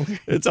John O'Leary.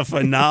 It's a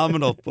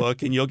phenomenal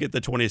book, and you'll get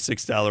the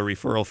 $26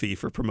 referral fee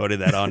for promoting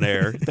that on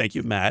air. Thank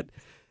you, Matt.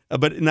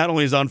 But not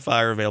only is On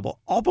Fire available,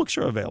 all books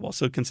are available.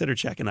 So consider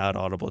checking out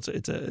Audible.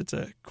 It's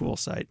a cool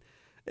site.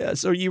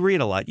 So you read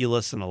a lot, you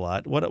listen a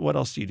lot. What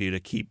else do you do to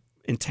keep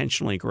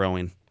intentionally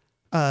growing?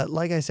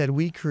 Like I said,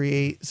 we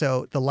create.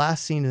 So the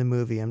last scene in the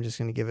movie, I'm just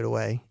going to give it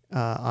away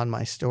on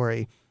my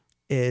story,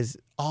 is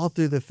all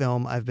through the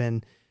film. I've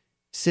been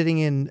sitting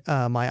in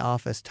my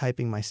office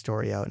typing my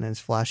story out, and it's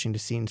flashing to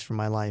scenes from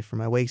my life, from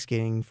my wake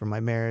skating, from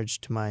my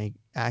marriage to my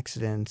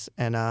accidents,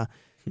 and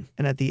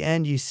at the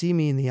end, you see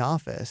me in the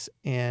office,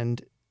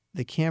 and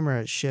the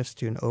camera shifts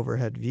to an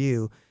overhead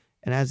view.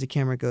 And as the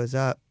camera goes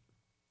up,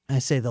 I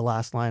say the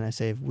last line. I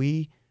say, if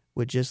we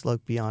would just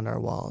look beyond our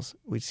walls,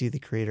 we'd see the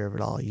creator of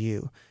it all,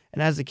 you.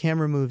 And as the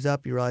camera moves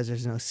up, you realize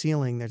there's no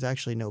ceiling. There's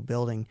actually no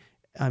building.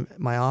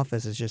 My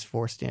office is just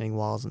 4 standing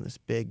walls in this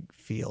big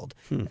field.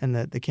 And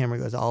the camera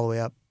goes all the way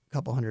up a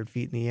couple 100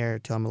 feet in the air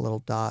till I'm a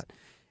little dot.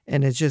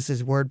 And it's just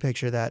this word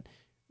picture that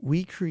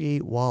we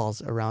create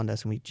walls around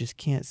us, and we just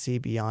can't see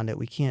beyond it.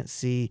 We can't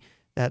see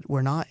that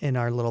we're not in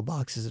our little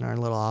boxes, in our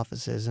little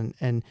offices,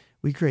 and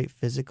we create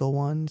physical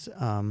ones.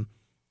 From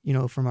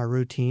our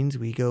routines,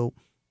 we go,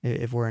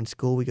 if we're in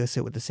school, we go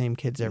sit with the same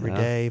kids every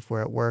day. If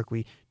we're at work,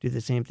 we do the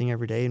same thing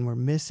every day, and we're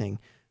missing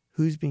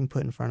who's being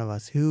put in front of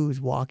us,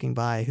 who's walking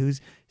by, who's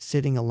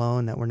sitting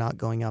alone that we're not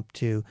going up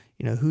to.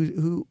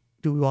 Who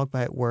do we walk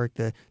by at work?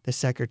 The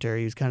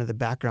secretary who's kind of the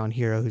background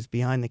hero, who's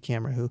behind the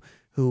camera,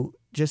 who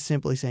just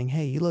simply saying,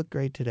 hey, you look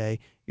great today.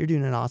 You're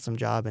doing an awesome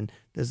job. And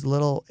there's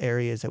little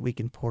areas that we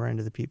can pour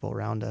into the people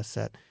around us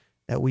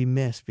that we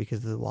miss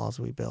because of the walls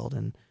we build.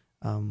 And,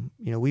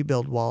 we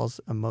build walls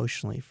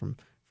emotionally from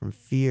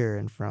fear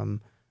and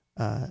from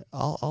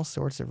all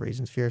sorts of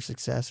reasons: fear of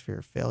success, fear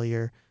of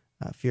failure,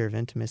 fear of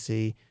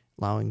intimacy,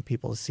 allowing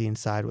people to see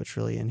inside what's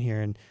really in here,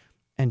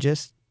 and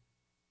just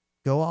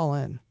go all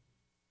in.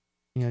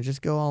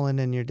 Just go all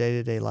in your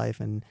day-to-day life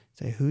and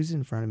say, who's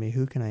in front of me?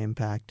 Who can I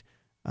impact?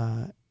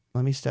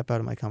 Let me step out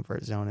of my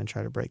comfort zone and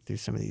try to break through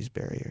some of these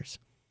barriers.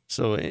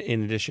 So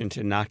in addition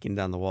to knocking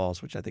down the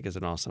walls, which I think is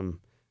an awesome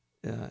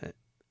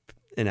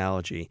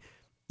analogy,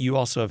 you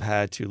also have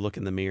had to look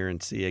in the mirror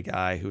and see a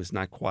guy who's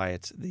not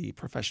quite the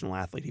professional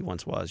athlete he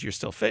once was. You're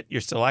still fit,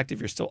 you're still active,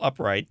 you're still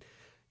upright,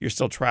 you're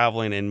still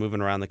traveling and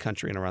moving around the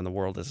country and around the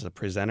world as a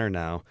presenter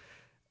now.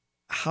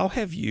 How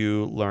have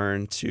you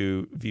learned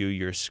to view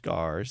your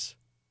scars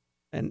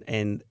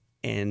and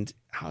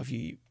how have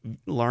you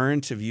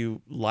learned to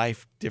view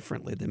life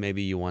differently than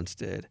maybe you once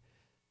did?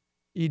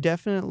 You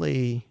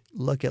definitely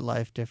look at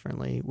life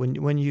differently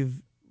when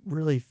you've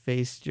really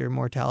faced your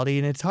mortality.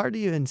 And it's hard to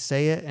even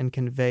say it and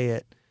convey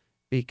it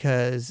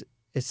because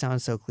it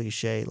sounds so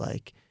cliche,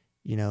 like,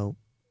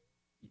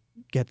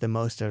 get the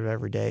most out of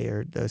every day,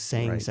 or those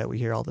sayings that we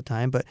hear all the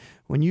time. But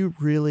when you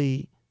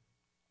really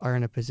are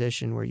in a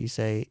position where you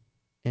say,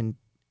 in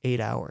 8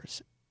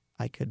 hours,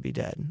 I could be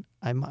dead.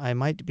 I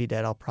might be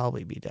dead. I'll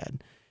probably be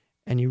dead.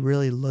 and you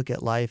really look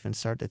at life and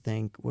start to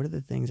think, what are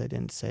the things I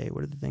didn't say?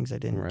 What are the things I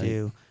didn't Right.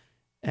 do?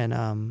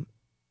 And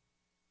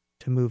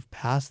to move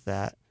past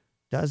that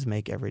does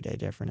make every day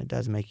different. It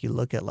does make you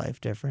look at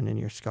life different and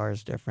your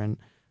scars different.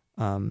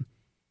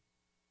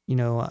 You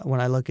know,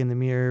 when I look in the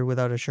mirror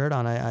without a shirt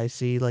on, I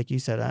see, like you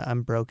said,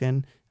 I'm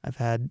broken. I've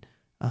had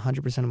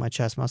 100% of my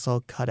chest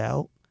muscle cut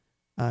out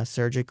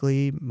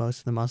surgically, most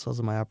of the muscles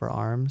in my upper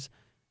arms.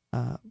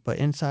 But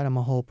inside, I'm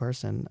a whole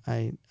person.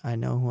 I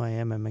know who I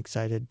am. I'm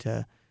excited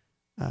to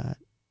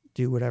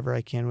do whatever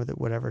I can with it,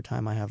 whatever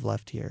time I have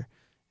left here,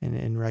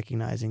 and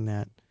recognizing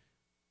that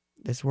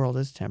this world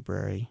is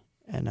temporary,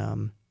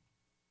 and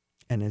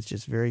it's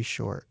just very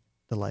short,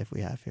 the life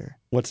we have here.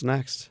 What's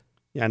next?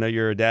 Yeah, I know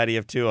you're a daddy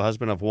of two, a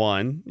husband of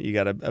one. You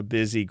got a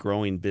busy,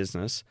 growing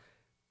business.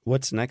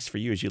 What's next for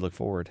you as you look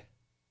forward?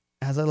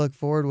 As I look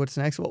forward, what's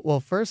next? Well,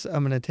 first,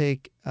 I'm going to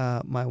take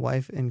my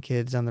wife and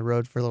kids on the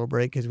road for a little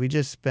break because we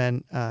just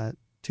spent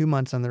 2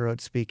 months on the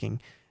road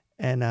speaking.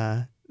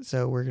 And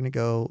so we're going to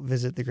go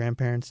visit the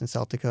grandparents in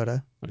South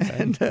Dakota. Okay,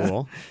 And,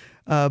 cool.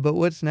 But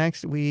what's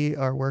next? We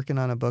are working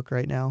on a book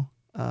right now.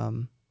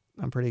 I'm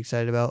pretty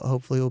excited about.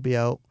 Hopefully, we'll be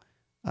out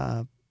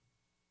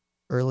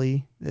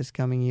early this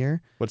coming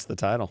year. What's the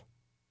title?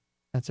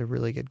 That's a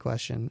really good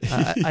question.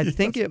 I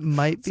think it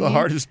might It's be the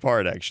hardest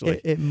part,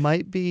 actually. It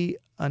might be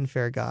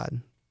Unfair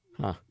God,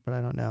 Huh. but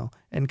I don't know.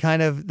 And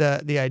kind of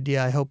the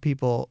idea. I hope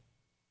people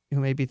who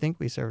maybe think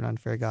we serve an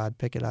unfair God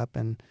pick it up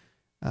and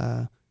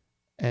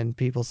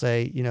people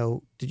say, you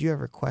know, did you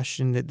ever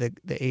question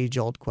the age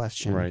old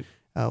question? Right.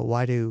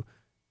 Why do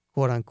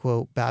quote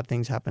unquote bad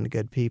things happen to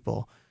good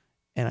people?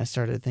 And I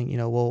started to think, you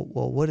know, well,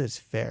 what is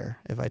fair?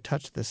 If I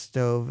touch the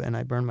stove and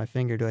I burn my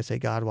finger, do I say,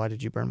 God, why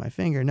did you burn my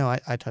finger? No,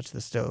 I touched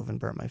the stove and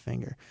burnt my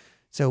finger.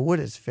 So what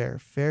is fair?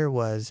 Fair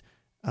was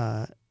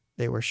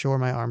they were sure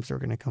my arms were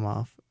going to come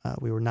off.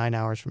 We were 9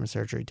 hours from a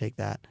surgery. Take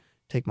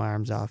my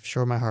arms off.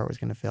 Sure my heart was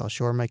going to fail.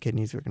 Sure my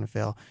kidneys were going to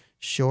fail.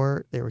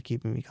 Sure they were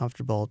keeping me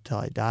comfortable till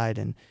I died.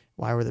 And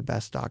why were the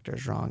best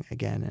doctors wrong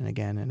again and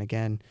again and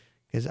again?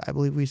 Because I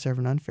believe we serve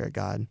an unfair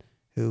God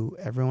who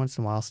every once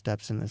in a while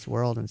steps in this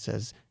world and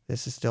says,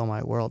 this is still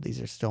my world.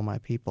 These are still my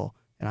people.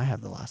 And I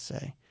have the last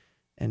say.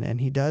 And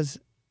he does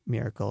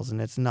miracles.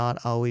 And it's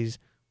not always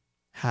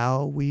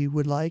how we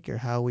would like or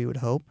how we would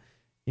hope.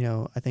 You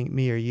know, I think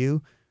me or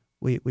you,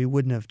 we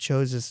wouldn't have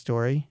chose this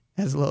story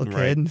as a little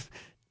Right. kid,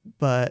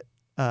 but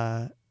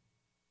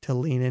to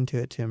lean into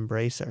it, to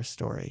embrace our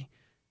story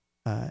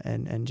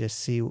and just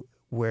see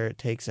where it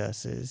takes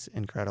us is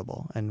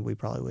incredible. And we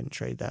probably wouldn't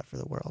trade that for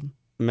the world.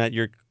 Matt,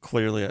 you're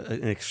clearly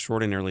an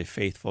extraordinarily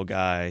faithful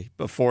guy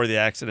before the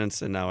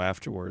accidents and now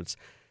afterwards.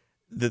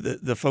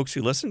 The folks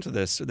who listen to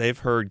this, they've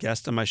heard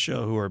guests on my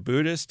show who are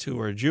Buddhist, who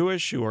are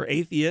Jewish, who are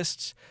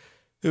atheists,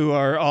 who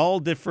are all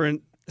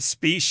different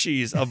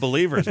species of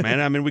believers, man.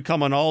 I mean, we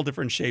come on all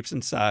different shapes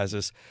and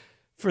sizes.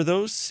 For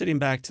those sitting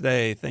back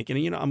today thinking,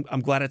 you know,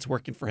 I'm glad it's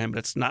working for him, but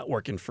it's not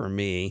working for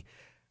me,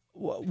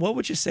 what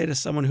would you say to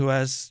someone who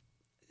has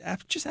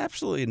just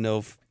absolutely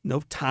no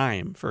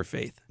time for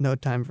faith? No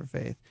time for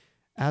faith.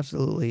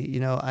 Absolutely. You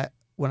know,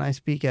 when I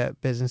speak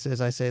at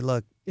businesses, I say,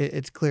 look,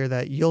 it's clear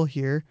that you'll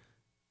hear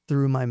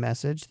through my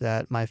message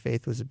that my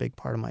faith was a big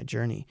part of my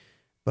journey.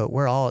 But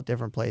we're all at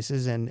different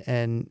places.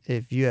 And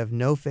if you have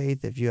no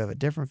faith, if you have a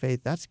different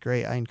faith, that's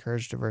great. I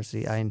encourage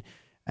diversity. I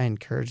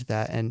encourage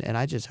that. And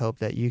I just hope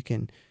that you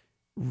can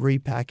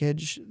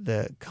repackage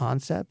the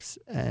concepts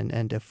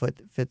and to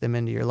fit them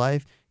into your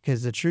life.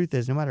 Because the truth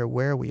is, no matter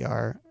where we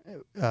are,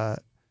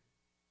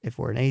 if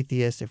we're an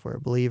atheist, if we're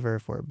a believer,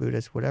 if we're a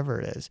Buddhist, whatever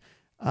it is,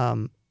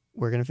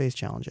 we're going to face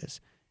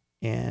challenges,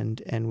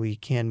 and we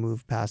can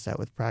move past that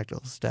with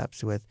practical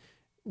steps, with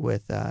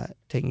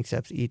taking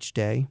steps each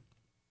day,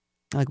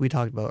 like we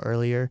talked about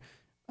earlier.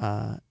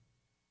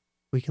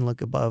 We can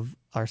look above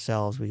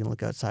ourselves. We can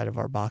look outside of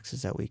our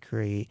boxes that we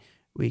create.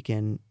 We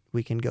can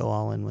go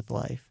all in with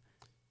life.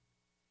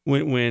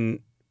 When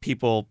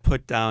people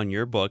put down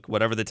your book,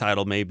 whatever the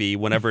title may be,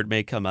 whenever it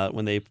may come out,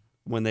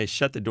 when they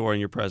shut the door in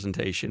your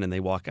presentation and they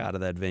walk out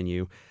of that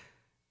venue,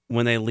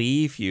 when they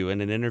leave you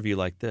in an interview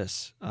like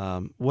this,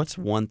 what's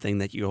one thing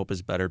that you hope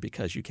is better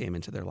because you came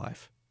into their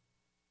life?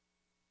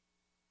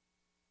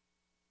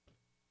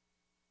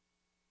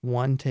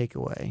 One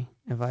takeaway.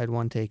 If I had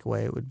one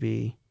takeaway, it would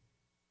be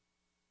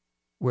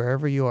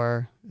wherever you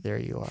are, there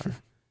you are.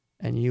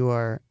 And you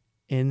are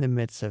in the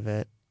midst of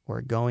it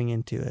or going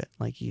into it,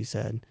 like you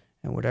said,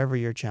 and whatever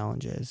your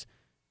challenge is.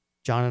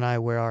 John and I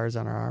wear ours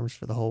on our arms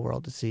for the whole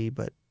world to see,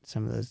 but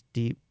some of those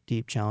deep,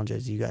 deep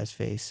challenges you guys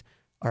face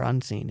are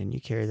unseen, and you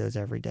carry those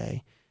every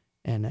day.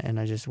 And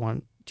I just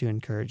want to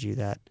encourage you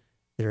that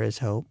there is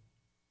hope,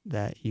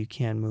 that you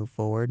can move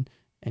forward,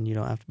 and you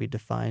don't have to be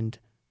defined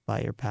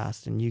by your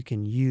past, and you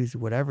can use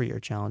whatever your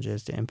challenge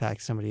is to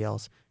impact somebody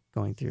else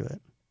going through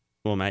it.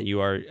 Well, Matt, you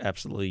are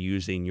absolutely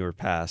using your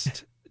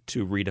past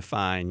to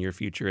redefine your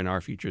future and our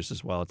futures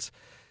as well.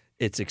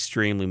 It's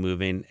extremely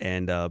moving.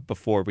 And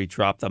before we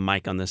drop the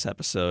mic on this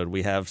episode,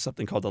 we have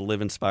something called the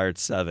Live Inspired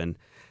 7.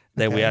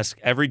 that we Okay. ask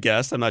every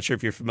guest. I'm not sure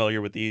if you're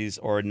familiar with these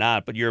or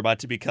not, but you're about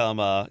to become,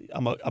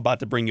 I'm about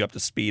to bring you up to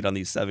speed on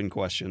these 7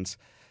 questions.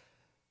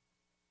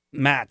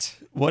 Matt,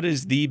 what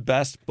is the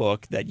best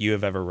book that you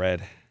have ever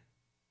read?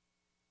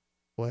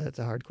 Boy, that's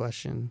a hard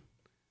question.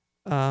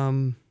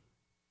 For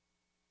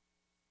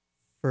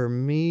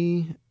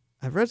me,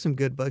 I've read some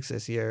good books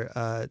this year.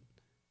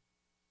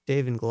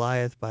 Dave and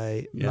Goliath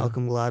by Yeah.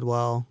 Malcolm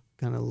Gladwell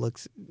kind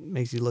of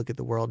makes you look at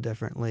the world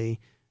differently,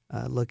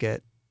 look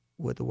at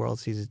what the world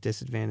sees as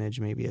disadvantage,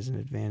 maybe as an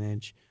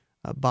advantage.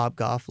 Bob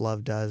Goff,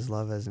 Love as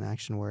an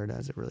action word,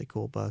 is a really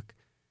cool book.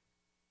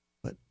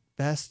 But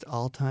best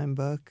all-time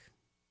book,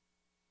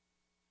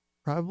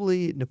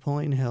 probably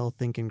Napoleon Hill,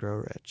 Think and Grow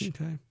Rich.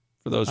 Okay.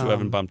 For those who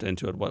haven't bumped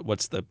into it,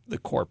 what's the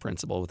core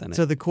principle within it?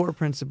 So the core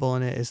principle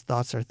in it is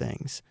thoughts are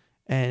things,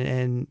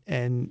 and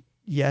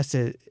yes,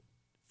 it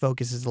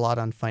focuses a lot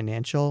on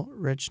financial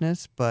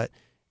richness, but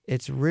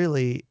it's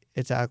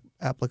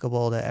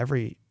applicable to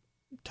every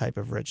type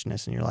of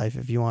richness in your life.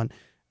 If you want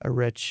a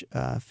rich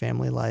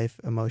family life,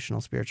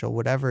 emotional, spiritual,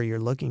 whatever you're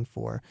looking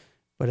for,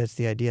 but it's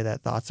the idea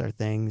that thoughts are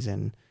things,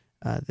 and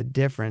the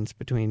difference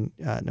between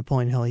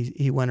Napoleon Hill.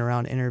 He went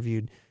around,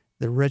 interviewed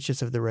the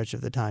richest of the rich of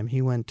the time.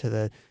 He went to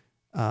the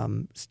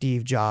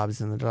Steve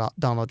Jobs and the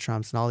Donald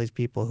Trumps and all these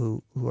people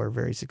who are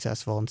very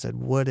successful and said,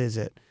 what is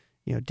it?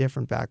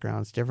 Different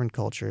backgrounds, different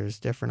cultures,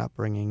 different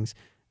upbringings.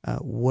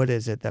 What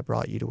is it that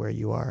brought you to where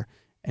you are?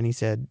 And he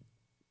said,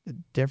 the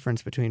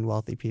difference between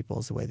wealthy people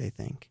is the way they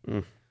think.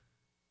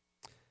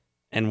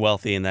 And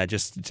wealthy in that,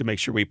 just to make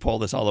sure we pull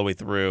this all the way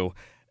through,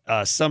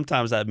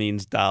 sometimes that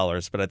means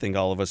dollars, but I think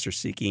all of us are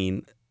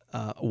seeking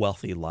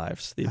wealthy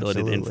lives, the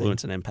ability Absolutely. to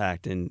influence and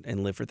impact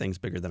and live for things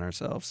bigger than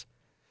ourselves.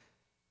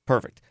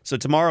 Perfect. So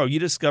tomorrow you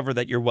discover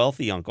that your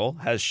wealthy uncle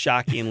has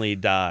shockingly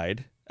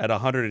died at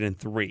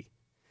 103,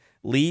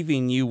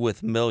 leaving you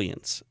with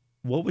millions.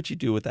 What would you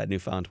do with that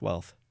newfound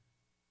wealth?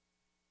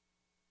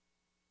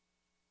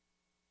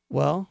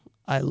 Well,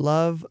 I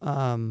love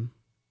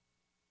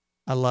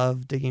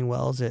digging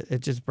wells. It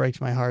just breaks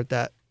my heart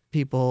that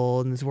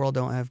people in this world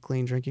don't have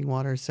clean drinking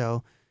water.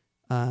 So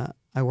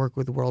I work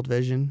with World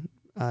Vision.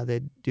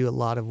 They do a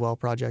lot of well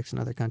projects in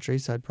other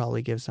countries, so I'd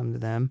probably give some to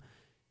them.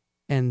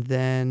 And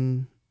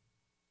then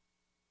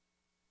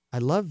I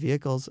love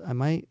vehicles. I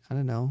might, I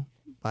don't know,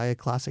 buy a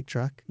classic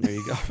truck. There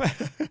you go.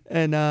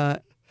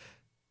 And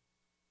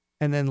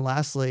then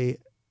lastly,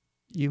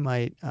 you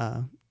might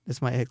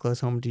this might hit close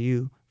home to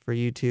you for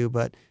you too,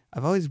 but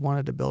I've always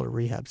wanted to build a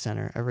rehab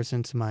center ever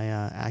since my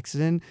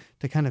accident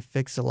to kind of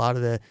fix a lot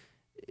of the,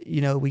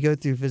 we go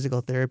through physical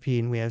therapy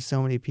and we have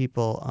so many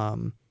people,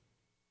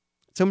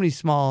 so many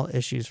small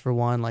issues. For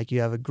one, like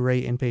you have a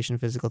great inpatient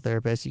physical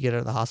therapist, you get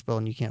out of the hospital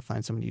and you can't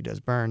find somebody who does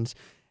burns.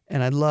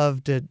 And I'd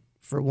love to,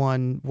 for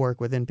one,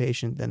 work with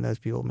inpatient, then those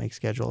people make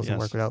schedules and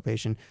work with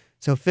outpatient.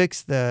 So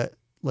fix the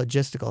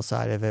logistical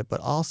side of it,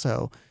 but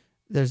also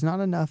there's not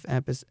enough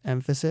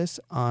emphasis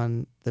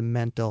on the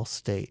mental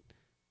state.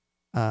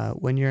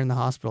 When you're in the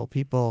hospital,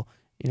 people,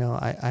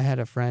 I had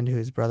a friend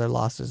whose brother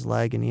lost his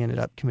leg and he ended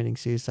up committing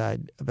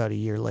suicide about a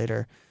year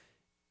later.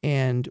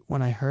 And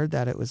when I heard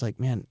that, it was like,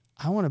 man,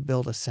 I want to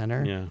build a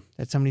center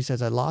that somebody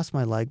says, I lost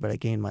my leg, but I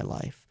gained my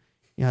life.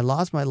 I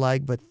lost my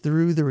leg, but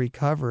through the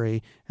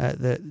recovery,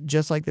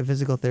 just like the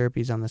physical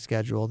therapy is on the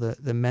schedule,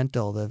 the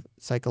mental, the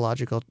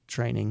psychological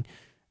training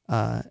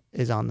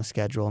is on the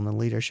schedule, and the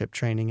leadership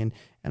training.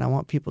 And I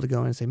want people to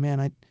go in and say, man,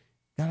 I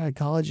got out of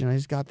college and I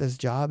just got this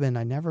job and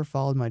I never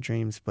followed my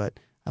dreams, but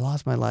I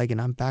lost my leg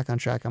and I'm back on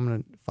track. I'm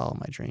going to follow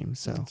my dreams.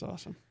 So That's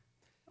awesome.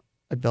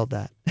 I'd build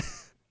that.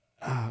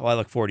 Well, I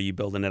look forward to you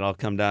building it. I'll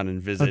come down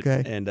and visit,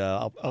 Okay. and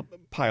I'll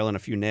pile in a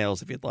few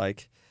nails if you'd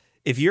like.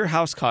 If your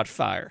house caught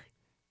fire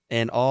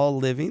and all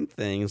living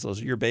things,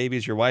 those are your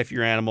babies, your wife,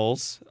 your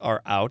animals,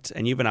 are out,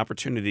 and you have an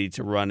opportunity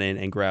to run in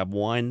and grab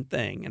one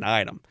thing, an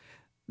item,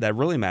 that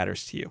really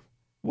matters to you,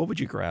 what would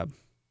you grab?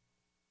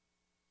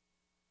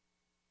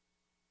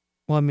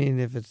 Well, I mean,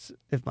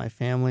 if my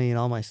family and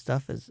all my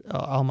stuff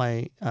all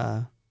my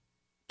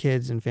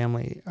kids and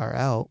family are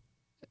out,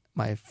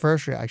 my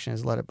first reaction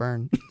is let it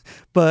burn.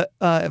 But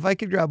if I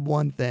could grab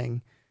one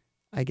thing,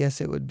 I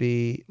guess it would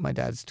be my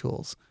dad's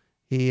tools.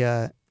 He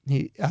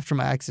after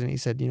my accident, he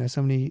said,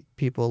 so many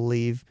people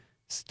leave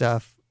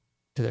stuff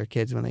to their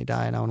kids when they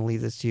die, and I want to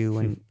leave this to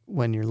you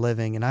when you're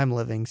living, and I'm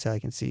living, so I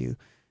can see you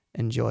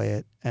enjoy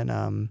it.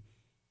 And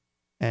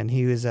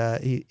he was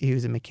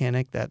a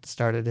mechanic that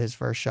started his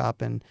first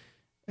shop, and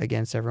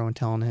against everyone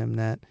telling him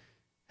that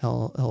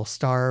he'll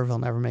starve, he'll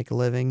never make a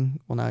living.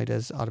 Well, now he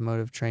does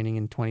automotive training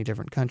in 20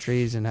 different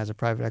countries and has a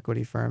private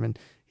equity firm, and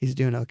he's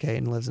doing okay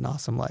and lives an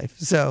awesome life.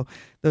 So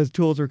those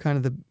tools were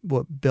kind of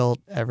what built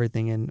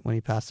everything, and when he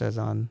passed those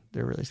on,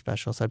 they're really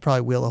special. So I'd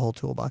probably wheel a whole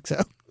toolbox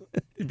out.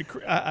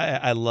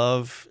 I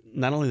love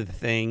not only the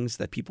things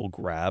that people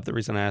grab. The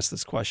reason I ask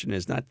this question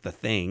is not the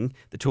thing,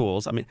 the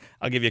tools. I mean,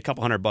 I'll give you a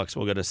couple $100.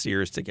 We'll go to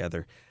Sears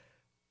together.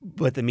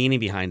 But the meaning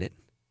behind it.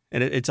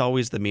 And it's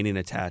always the meaning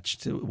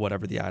attached to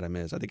whatever the item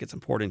is. I think it's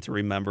important to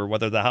remember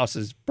whether the house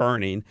is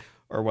burning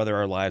or whether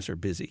our lives are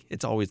busy.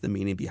 It's always the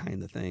meaning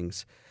behind the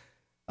things.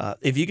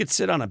 If you could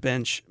sit on a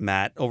bench,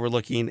 Matt,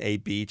 overlooking a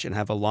beach and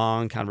have a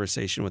long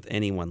conversation with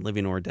anyone,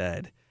 living or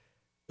dead,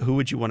 who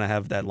would you want to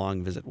have that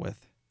long visit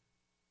with?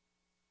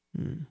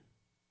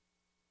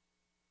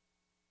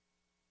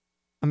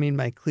 I mean,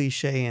 my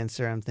cliche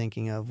answer I'm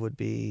thinking of would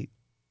be,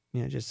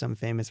 just some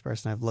famous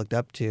person I've looked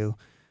up to.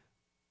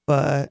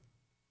 But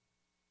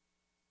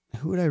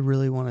who would I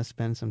really want to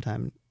spend some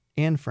time?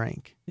 Anne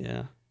Frank.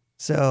 Yeah.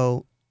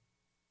 So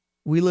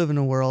we live in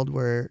a world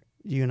where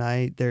you and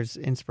I, there's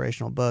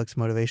inspirational books,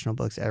 motivational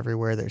books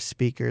everywhere. There's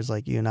speakers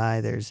like you and I.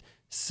 There's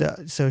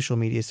social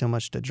media, so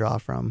much to draw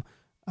from.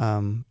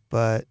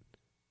 But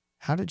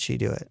how did she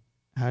do it?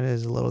 How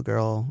does a little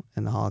girl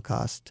in the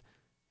Holocaust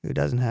who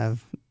doesn't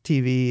have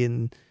TV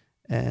and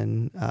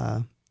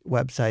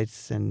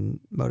websites and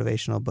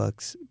motivational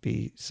books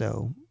be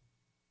so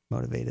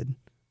motivated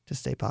to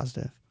stay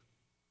positive?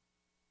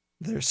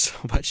 There's so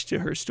much to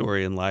her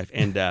story in life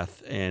and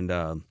death, and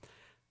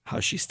how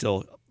she's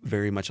still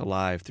very much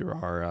alive through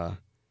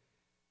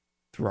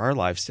our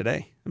lives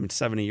today. I mean,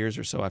 70 years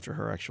or so after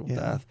her actual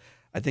death.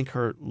 I think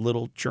her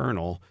little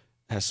journal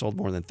has sold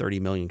more than 30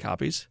 million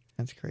copies.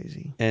 That's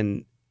crazy.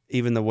 And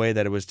even the way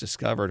that it was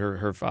discovered,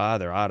 her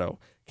father, Otto,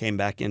 came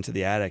back into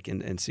the attic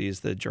and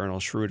sees the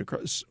journal strewn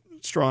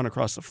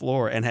across the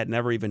floor and had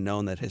never even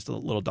known that his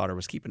little daughter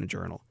was keeping a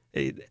journal.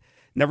 It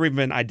never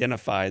even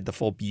identified the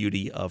full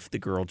beauty of the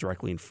girl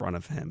directly in front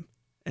of him.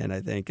 And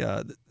I think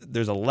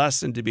there's a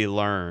lesson to be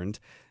learned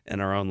in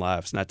our own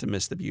lives, not to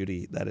miss the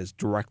beauty that is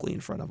directly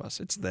in front of us.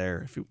 It's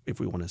there if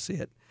we want to see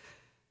it.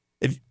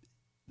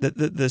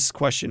 This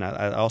question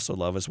I also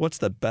love is, what's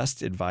the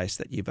best advice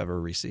that you've ever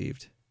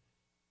received?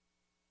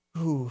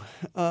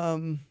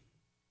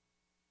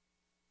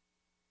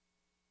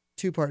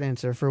 Two-part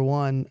answer. For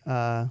one,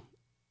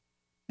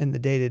 in the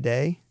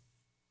day-to-day,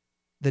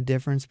 the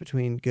difference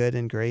between good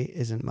and great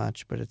isn't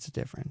much, but it's a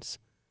difference.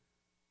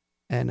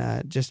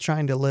 And just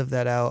trying to live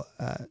that out,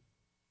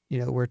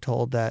 we're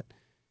told that,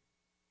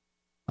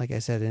 like I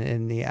said,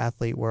 in the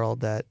athlete world,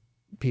 that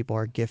people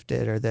are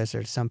gifted or this,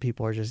 or some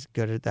people are just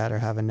good at that or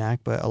have a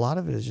knack, but a lot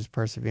of it is just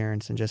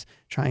perseverance and just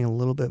trying a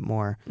little bit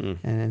more.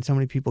 And so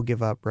many people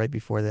give up right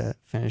before the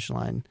finish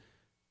line.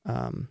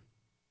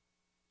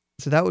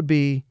 So that would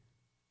be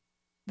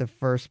the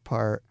first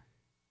part.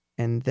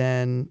 And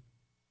then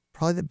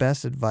probably the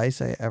best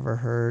advice I ever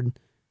heard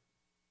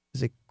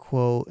is a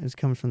quote. It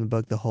comes from the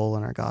book The Hole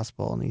in Our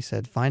Gospel. And he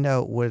said, find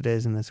out what it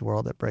is in this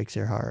world that breaks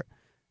your heart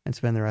and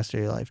spend the rest of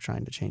your life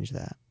trying to change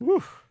that.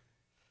 Whew.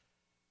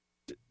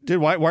 Dude,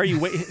 why are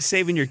you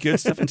saving your good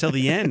stuff until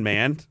the end,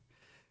 man?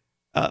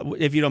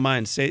 If you don't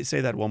mind, say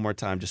that one more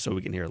time just so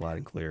we can hear it loud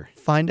and clear.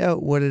 Find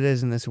out what it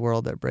is in this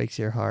world that breaks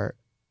your heart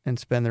and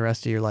spend the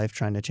rest of your life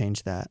trying to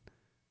change that.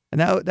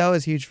 And that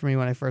was huge for me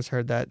when I first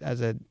heard that,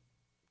 as a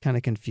kind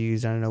of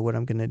confused. I don't know what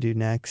I'm going to do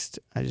next.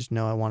 I just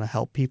know I want to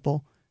help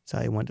people. So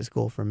I went to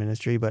school for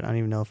ministry, but I don't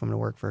even know if I'm going to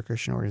work for a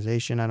Christian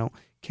organization. I don't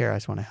care. I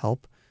just want to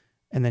help.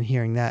 And then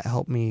hearing that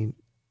helped me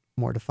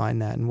more define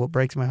that. And what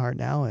breaks my heart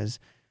now is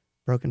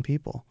broken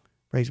people.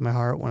 Breaks my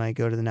heart when I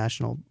go to the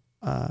National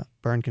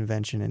Burn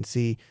Convention and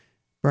see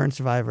burn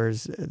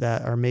survivors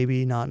that are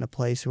maybe not in a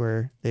place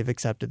where they've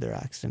accepted their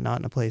accident, not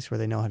in a place where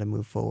they know how to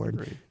move forward.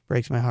 Agreed.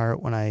 Breaks my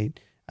heart when I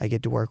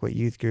get to work with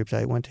youth groups.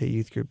 I went to a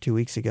youth group 2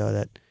 weeks ago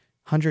that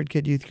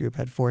 100-kid youth group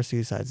had 4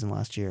 suicides in the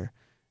last year.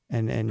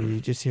 And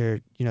you just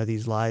hear,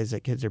 these lies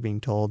that kids are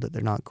being told that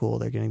they're not cool,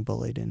 they're getting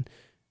bullied. And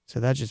so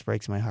that just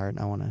breaks my heart, and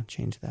I want to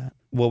change that.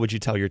 What would you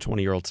tell your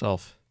 20-year-old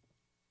self?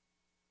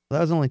 Well,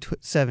 that was only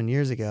 7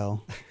 years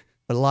ago,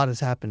 but a lot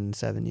has happened in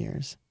 7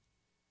 years.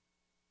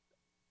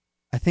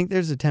 I think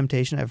there's a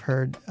temptation. I've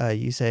heard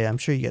you say, I'm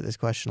sure you get this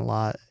question a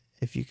lot,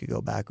 if you could go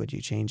back, would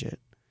you change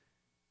it?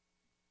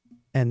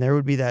 And there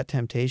would be that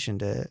temptation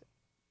to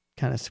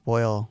kind of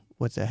spoil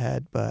what's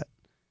ahead, but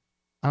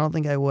I don't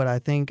think I would. I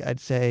think I'd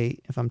say,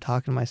 if I'm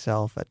talking to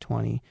myself at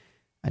 20,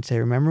 I'd say,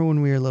 remember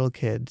when we were little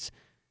kids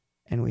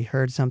and we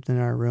heard something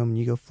in our room and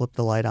you go flip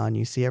the light on,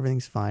 you see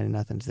everything's fine and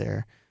nothing's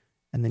there.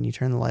 And then you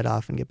turn the light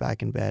off and get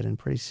back in bed, and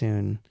pretty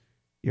soon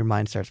your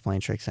mind starts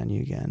playing tricks on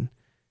you again.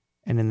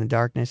 And in the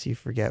darkness, you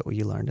forget what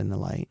you learned in the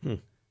light.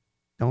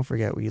 Don't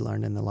forget what you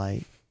learned in the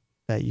light,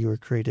 that you were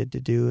created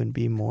to do and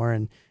be more.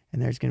 And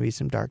there's going to be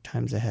some dark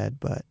times ahead,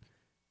 but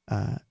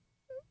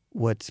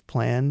what's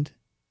planned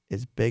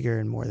is bigger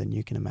and more than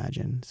you can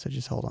imagine. So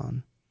just hold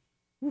on.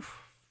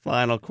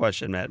 Final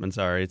question, Matt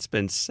Manzari. It's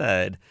been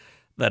said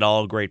that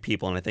all great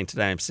people, and I think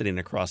today I'm sitting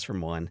across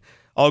from one,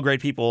 all great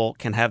people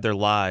can have their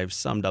lives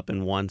summed up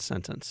in one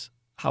sentence.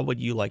 How would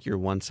you like your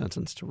one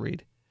sentence to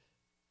read?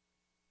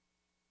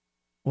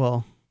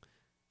 Well,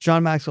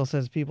 John Maxwell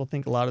says people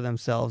think a lot of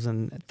themselves,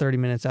 and 30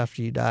 minutes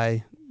after you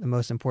die, the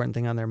most important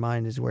thing on their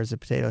mind is, where's the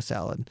potato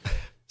salad?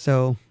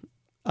 So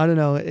I don't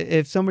know.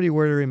 If somebody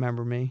were to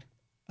remember me,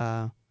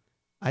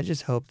 I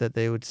just hope that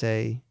they would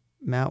say,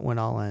 Matt went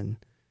all in.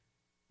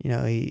 He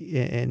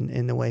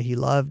in the way he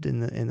loved,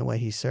 in the way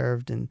he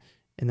served, and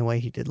in the way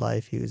he did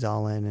life, he was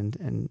all in.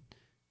 And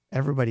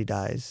everybody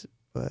dies,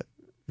 but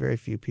very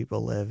few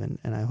people live. And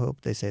I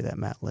hope they say that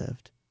Matt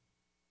lived.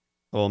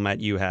 Well, Matt,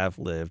 you have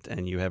lived,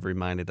 and you have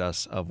reminded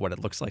us of what it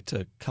looks like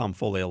to come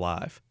fully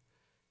alive.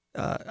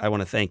 I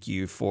want to thank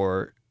you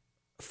for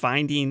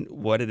finding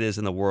what it is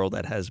in the world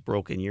that has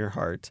broken your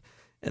heart,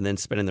 and then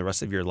spending the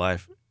rest of your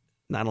life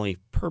not only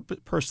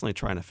personally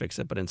trying to fix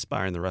it, but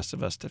inspiring the rest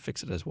of us to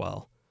fix it as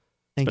well.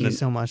 Thank you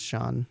so much,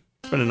 Sean.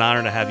 It's been an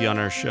honor to have you on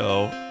our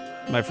show.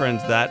 My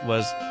friends, that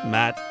was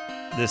Matt.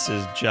 This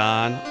is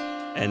John,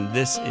 and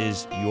this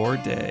is your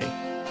day.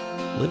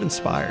 Live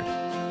inspired.